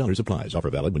 $150 applies. Offer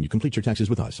valid when you complete your taxes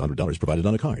with us. $100 provided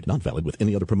on a card. Not valid with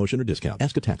any other promotion or discount.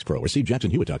 Ask a tax pro or see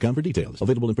jacksonhewitt.com for details.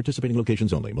 Available in participating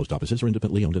locations only. Most offices are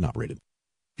independently owned and operated.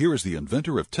 Here is the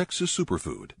inventor of Texas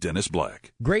Superfood, Dennis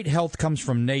Black. Great health comes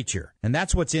from nature, and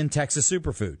that's what's in Texas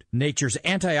Superfood. Nature's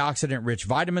antioxidant-rich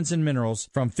vitamins and minerals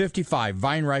from 55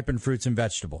 vine-ripened fruits and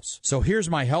vegetables. So here's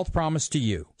my health promise to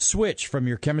you. Switch from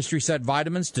your Chemistry Set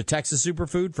vitamins to Texas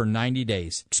Superfood for 90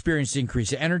 days. Experience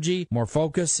increased energy, more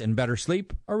focus, and better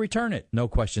sleep, or return it. No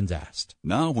questions asked.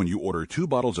 Now, when you order 2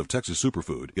 bottles of Texas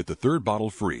Superfood, get the 3rd bottle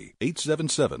free.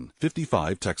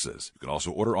 877-55-TEXAS. You can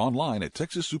also order online at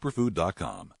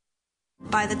TexasSuperfood.com.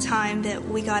 By the time that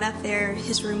we got up there,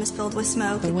 his room was filled with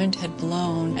smoke. The wind had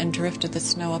blown and drifted the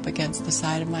snow up against the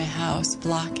side of my house,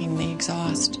 blocking the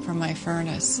exhaust from my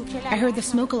furnace. I heard the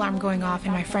smoke alarm going off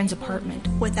in my friend's apartment.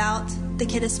 Without the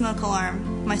kid's smoke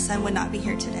alarm, my son would not be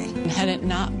here today. And had it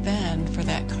not been for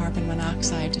that carbon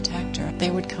monoxide detector,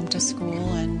 they would come to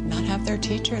school and not have their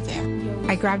teacher there.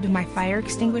 I grabbed my fire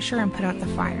extinguisher and put out the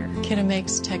fire. Kidda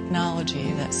makes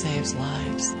technology that saves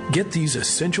lives. Get these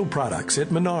essential products at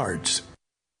Menards.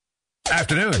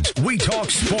 Afternoons, we talk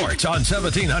sports on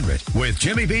 1700 with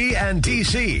Jimmy B and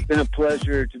TC. It's been a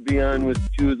pleasure to be on with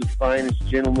 2 of the finest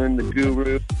gentlemen, the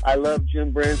Guru. I love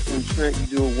Jim Branson and Trent. You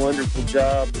do a wonderful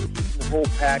job. The whole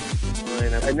package is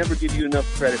fine. I never give you enough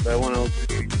credit, but I want to also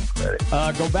give you some credit.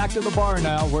 Go back to the bar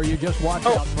now where you just walked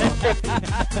out from.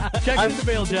 Check the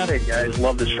mail, Jeff. Hey, guys.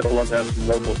 Love the show. Love to have some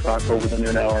local talk over the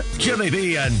noon hour. Jimmy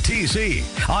B and TC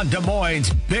on Des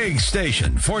Moines' big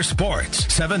station for sports,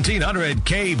 1700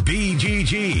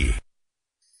 KBGG.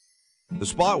 The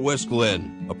Spa at West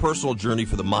Glen, a personal journey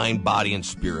for the mind, body, and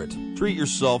spirit. Treat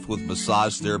yourself with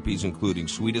massage therapies including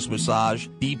Swedish massage,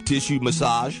 deep tissue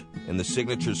massage, and the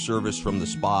signature service from the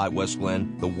Spa at West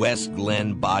Glen, the West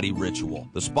Glen Body Ritual.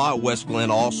 The Spa at West Glen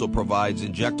also provides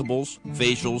injectables,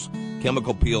 facials,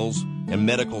 chemical peels, and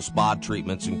medical spa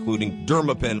treatments including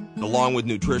Dermapen, along with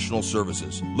nutritional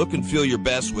services. Look and feel your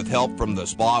best with help from the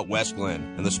Spa at West Glen.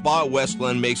 And the Spa at West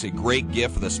Glen makes a great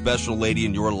gift for the special lady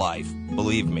in your life.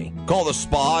 Believe me. Call the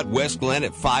Spa at West Glen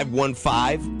at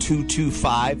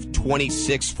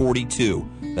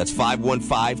 515-225-2642. That's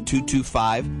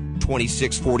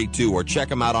 515-225-2642. Or check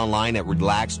them out online at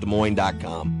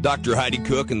relaxdesmoines.com. Dr. Heidi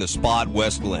Cook and the Spa at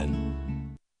West Glen.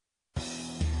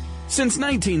 Since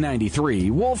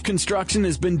 1993, Wolf Construction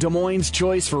has been Des Moines'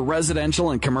 choice for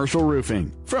residential and commercial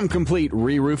roofing. From complete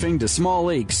re-roofing to small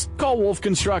leaks, call Wolf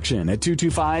Construction at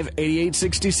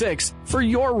 225-8866 for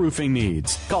your roofing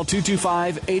needs. Call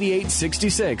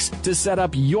 225-8866 to set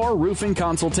up your roofing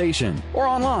consultation or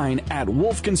online at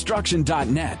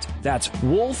wolfconstruction.net. That's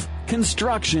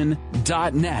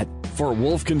wolfconstruction.net for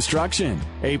Wolf Construction.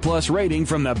 A+ rating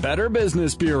from the Better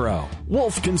Business Bureau.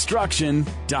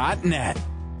 wolfconstruction.net.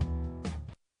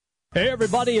 Hey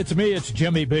everybody, it's me, it's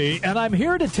Jimmy B, and I'm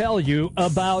here to tell you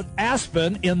about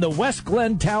Aspen in the West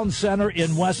Glen Town Center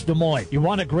in West Des Moines. You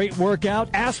want a great workout?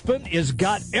 Aspen has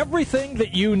got everything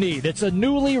that you need. It's a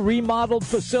newly remodeled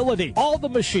facility. All the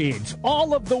machines,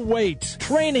 all of the weights,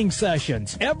 training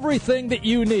sessions, everything that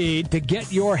you need to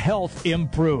get your health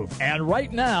improved. And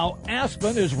right now,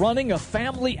 Aspen is running a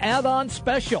family add-on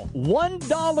special.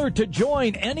 $1 to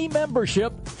join any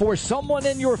membership for someone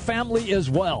in your family as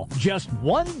well. Just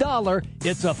 $1.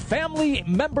 It's a family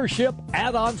membership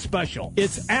add-on special.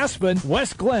 It's Aspen,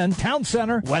 West Glen, Town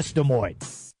Center, West Des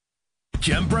Moines.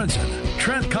 Jim Brunson,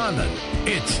 Trent Condon.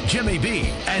 It's Jimmy B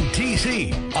and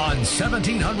TC on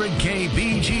 1700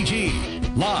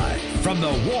 KBGG. Live from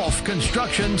the Wolf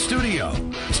Construction Studio.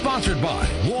 Sponsored by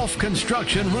Wolf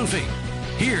Construction Roofing.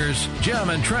 Here's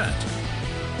Jim and Trent.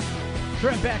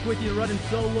 Trent back with you running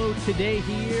solo today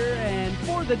here, and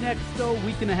for the next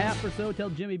week and a half or so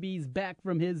till Jimmy B's back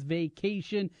from his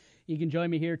vacation. You can join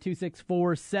me here,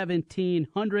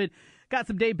 264-1700. Got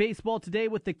some day baseball today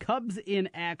with the Cubs in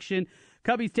action.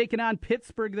 Cubbies taking on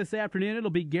Pittsburgh this afternoon. It'll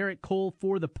be Garrett Cole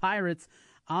for the Pirates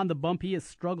on the bump. He has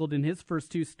struggled in his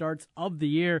first 2 starts of the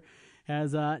year.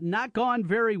 Has not gone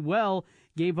very well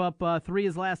Gave up 3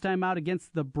 his last time out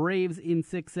against the Braves in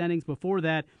 6 innings. Before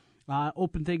that,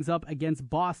 opened things up against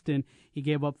Boston. He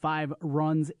gave up 5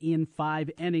 runs in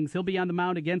 5 innings. He'll be on the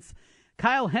mound against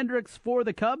Kyle Hendricks for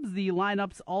the Cubs. The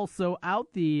lineup's also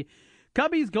out. The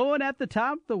Cubbies going at the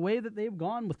top the way that they've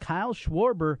gone with Kyle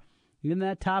Schwarber in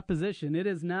that top position. It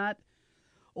is not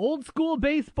old school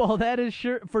baseball, that is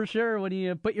for sure. When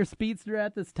you put your speedster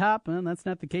at this top, and that's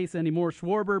not the case anymore.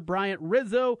 Schwarber, Bryant,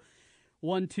 Rizzo,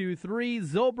 1, 2, 3.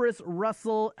 Zobrist,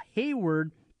 Russell,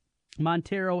 Hayward,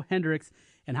 Montero, Hendricks,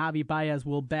 and Javi Baez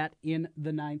will bat in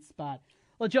the 9th spot.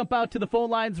 Let's jump out to the phone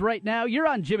lines right now. You're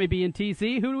on Jimmy B and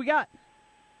TC. Who do we got?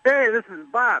 Hey, this is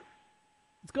Bob.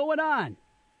 What's going on?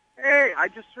 Hey, I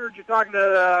just heard you talking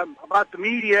about the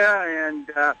media, and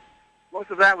most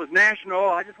of that was national.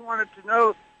 I just wanted to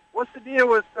know, what's the deal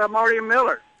with Marty and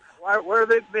Miller? Where have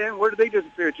they been? Where did they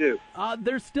disappear to?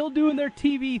 They're still doing their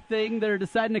TV thing. They're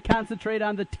deciding to concentrate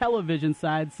on the television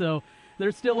side, so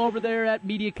they're still over there at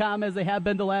MediaCom as they have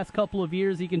been the last couple of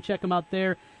years. You can check them out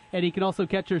there, and you can also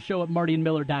catch their show at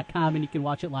martyandmiller.com, and you can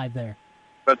watch it live there.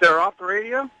 But they're off the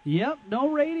radio? Yep,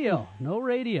 no radio. No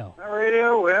radio. No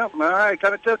radio? Well, all right.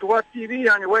 Kind of tough to watch TV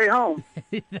on your way home.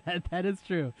 That is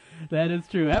true. That is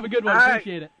true. Have a good one. All right.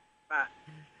 Appreciate it. Bye.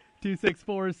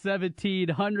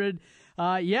 264-1700.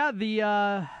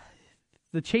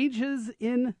 The changes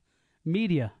in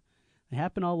media, they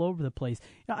happen all over the place.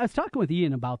 I was talking with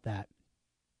Ian about that,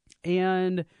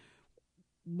 and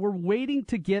we're waiting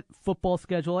to get football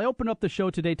schedule. I opened up the show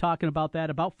today talking about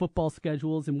that, about football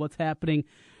schedules and what's happening,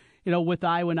 with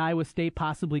Iowa and Iowa State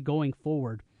possibly going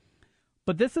forward.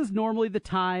 But this is normally the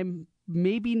time.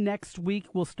 Maybe next week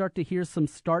we'll start to hear some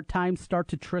start times start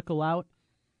to trickle out.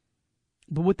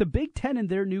 But with the Big Ten and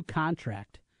their new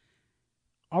contract,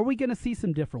 are we going to see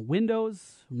some different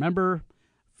windows? Remember,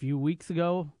 a few weeks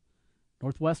ago,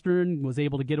 Northwestern was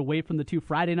able to get away from the 2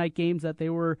 Friday night games that they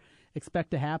were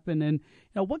expect to happen. And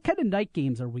what kind of night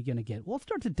games are we going to get? We'll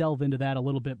start to delve into that a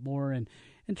little bit more and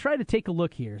try to take a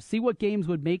look here, see what games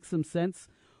would make some sense.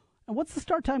 And what's the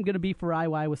start time going to be for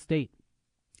Iowa State?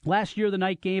 Last year, the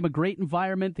night game, a great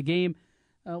environment. The game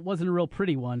wasn't a real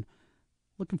pretty one.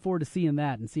 Looking forward to seeing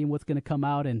that and seeing what's going to come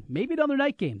out. And maybe another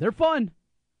night game. They're fun.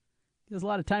 There's a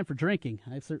lot of time for drinking.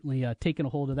 I've certainly taken a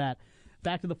hold of that.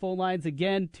 Back to the phone lines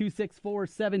again,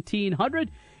 264-1700.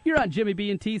 You're on Jimmy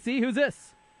B and TC. Who's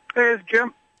this? Hey, it's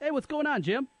Jim. Hey, what's going on,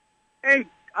 Jim? Hey,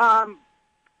 I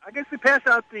guess they passed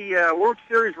out the World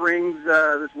Series rings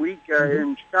this week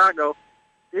in Chicago.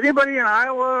 Did anybody in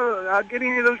Iowa get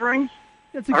any of those rings?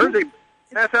 I heard they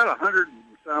passed out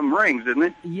 100-some rings, didn't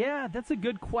they? Yeah, that's a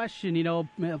good question.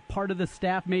 Part of the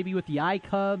staff maybe with the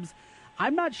iCubs.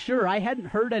 I'm not sure. I hadn't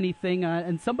heard anything,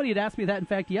 and somebody had asked me that, in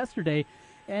fact, yesterday,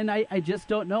 and I just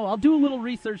don't know. I'll do a little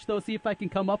research, though, see if I can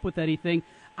come up with anything.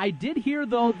 I did hear,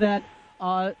 though, that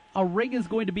a ring is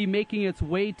going to be making its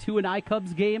way to an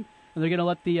iCubs game, and they're going to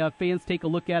let the fans take a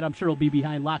look at it. I'm sure it'll be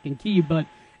behind lock and key, but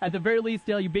at the very least,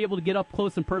 you'll be able to get up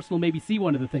close and personal, maybe see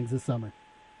one of the things this summer.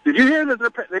 Did you hear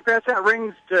that they passed out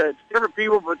rings to different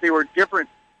people, but they were different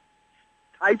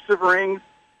types of rings?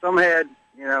 Some had,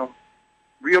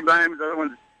 real diamonds, other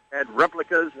ones had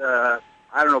replicas. I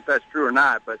don't know if that's true or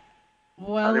not, but they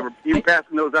were even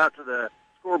passing those out to the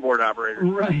scoreboard operators.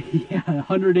 Right, yeah,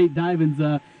 108 diamonds.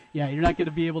 You're not going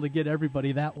to be able to get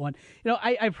everybody that one.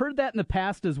 I've heard that in the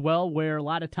past as well, where a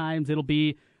lot of times it'll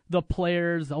be the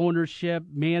players, ownership,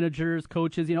 managers,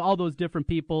 coaches, all those different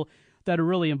people that are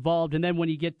really involved. And then when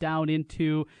you get down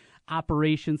into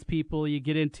operations people, you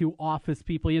get into office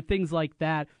people, things like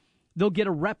that, they'll get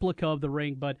a replica of the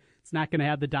ring, but it's not going to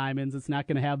have the diamonds. It's not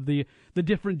going to have the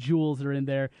different jewels that are in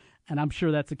there. And I'm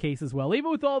sure that's the case as well.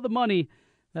 Even with all the money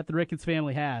that the Ricketts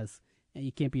family has, and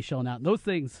you can't be shelling out. And those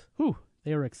things,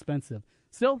 they are expensive.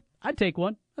 Still, I'd take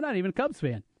one. I'm not even a Cubs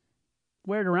fan.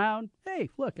 Wear it around.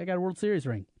 Hey, look, I got a World Series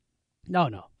ring. No,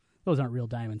 those aren't real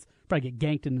diamonds. Probably get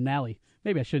ganked in an alley.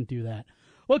 Maybe I shouldn't do that.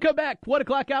 We'll come back. 1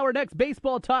 o'clock hour next.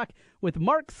 Baseball talk with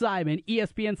Mark Simon,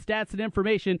 ESPN Stats and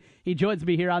Information. He joins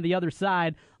me here on the other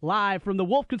side, live from the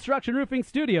Wolf Construction Roofing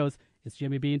Studios. It's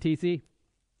Jimmy B and TC.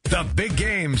 The big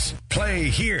games play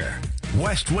here.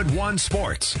 Westwood One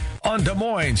Sports on Des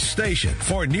Moines Station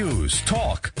for news,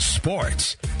 talk,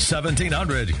 sports.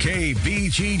 1700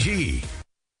 KBGG.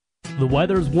 The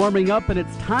weather's warming up, and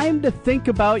it's time to think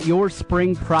about your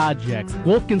spring projects.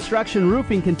 Wolf Construction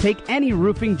Roofing can take any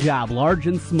roofing job, large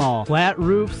and small. Flat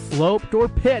roof, sloped, or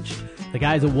pitched. The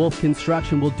guys at Wolf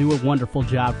Construction will do a wonderful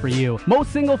job for you.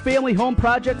 Most single-family home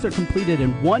projects are completed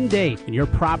in one day, and your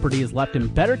property is left in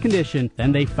better condition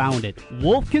than they found it.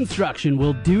 Wolf Construction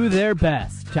will do their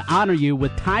best to honor you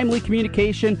with timely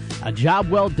communication, a job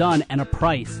well done, and a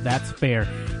price that's fair.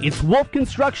 It's Wolf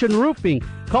Construction Roofing.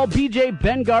 Call BJ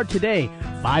Bengard today,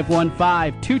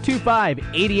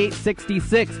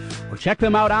 515-225-8866, or check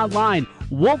them out online,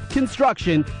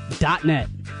 wolfconstruction.net.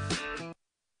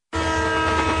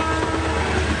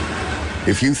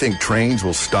 If you think trains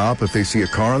will stop if they see a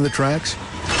car on the tracks,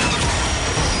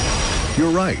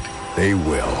 you're right, they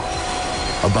will.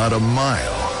 About a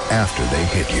mile after they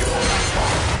hit you.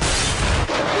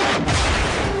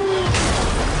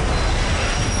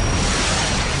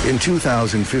 In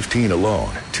 2015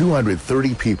 alone,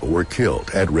 230 people were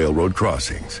killed at railroad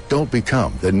crossings. Don't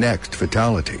become the next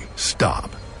fatality.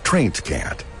 Stop. Trains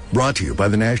can't. Brought to you by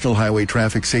the National Highway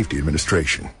Traffic Safety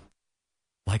Administration.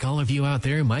 Like all of you out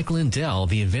there, Mike Lindell,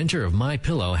 the inventor of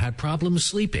MyPillow, had problems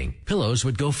sleeping. Pillows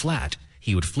would go flat.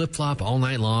 He would flip-flop all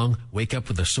night long, wake up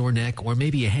with a sore neck or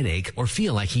maybe a headache, or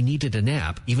feel like he needed a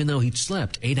nap, even though he'd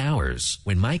slept 8 hours.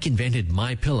 When Mike invented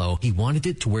MyPillow, he wanted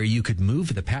it to where you could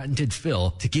move the patented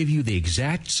fill to give you the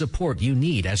exact support you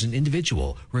need as an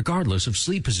individual, regardless of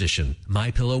sleep position.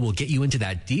 MyPillow will get you into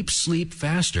that deep sleep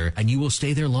faster, and you will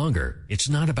stay there longer. It's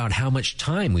not about how much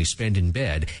time we spend in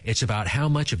bed. It's about how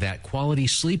much of that quality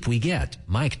sleep we get.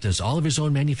 Mike does all of his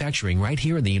own manufacturing right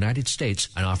here in the United States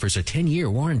and offers a 10-year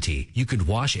warranty. You could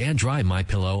wash and dry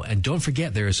MyPillow, and don't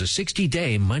forget there is a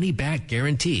 60-day money-back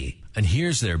guarantee. And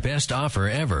here's their best offer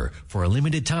ever. For a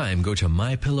limited time, go to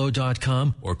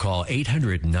MyPillow.com or call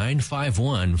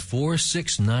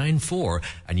 800-951-4694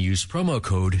 and use promo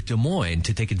code Des Moines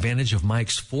to take advantage of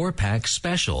Mike's 4-pack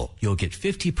special. You'll get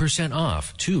 50%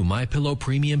 off 2 MyPillow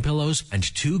premium pillows and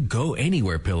 2 Go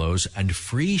Anywhere pillows and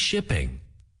free shipping.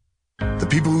 The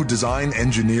people who design,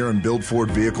 engineer, and build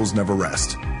Ford vehicles never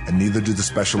rest, and neither do the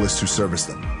specialists who service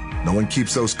them. No one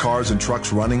keeps those cars and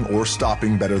trucks running or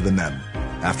stopping better than them.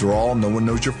 After all, no one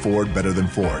knows your Ford better than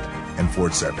Ford and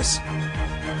Ford Service.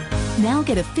 Now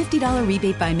get a $50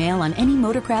 rebate by mail on any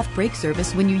Motorcraft brake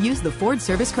service when you use the Ford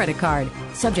Service credit card.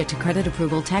 Subject to credit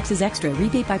approval, taxes extra,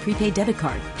 rebate by prepaid debit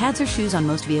card. Pads or shoes on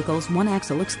most vehicles, one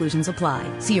axle exclusions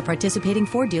apply. See your participating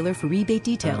Ford dealer for rebate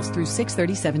details through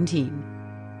 6/30/17.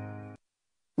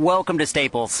 Welcome to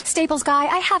Staples. Staples guy,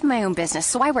 I have my own business,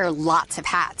 so I wear lots of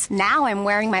hats. Now I'm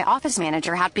wearing my office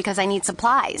manager hat because I need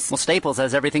supplies. Well, Staples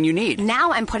has everything you need.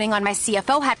 Now I'm putting on my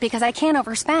CFO hat because I can't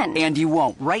overspend. And you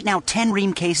won't. Right now, 10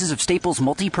 ream cases of Staples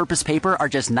multi-purpose paper are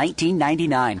just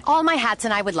 $19.99. All my hats,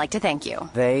 and I would like to thank you.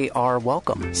 They are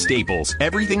welcome. Staples,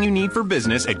 everything you need for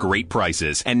business at great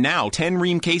prices. And now 10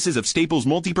 ream cases of Staples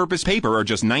multi-purpose paper are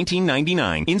just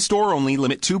 $19.99. In-store only,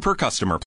 limit 2 per customer.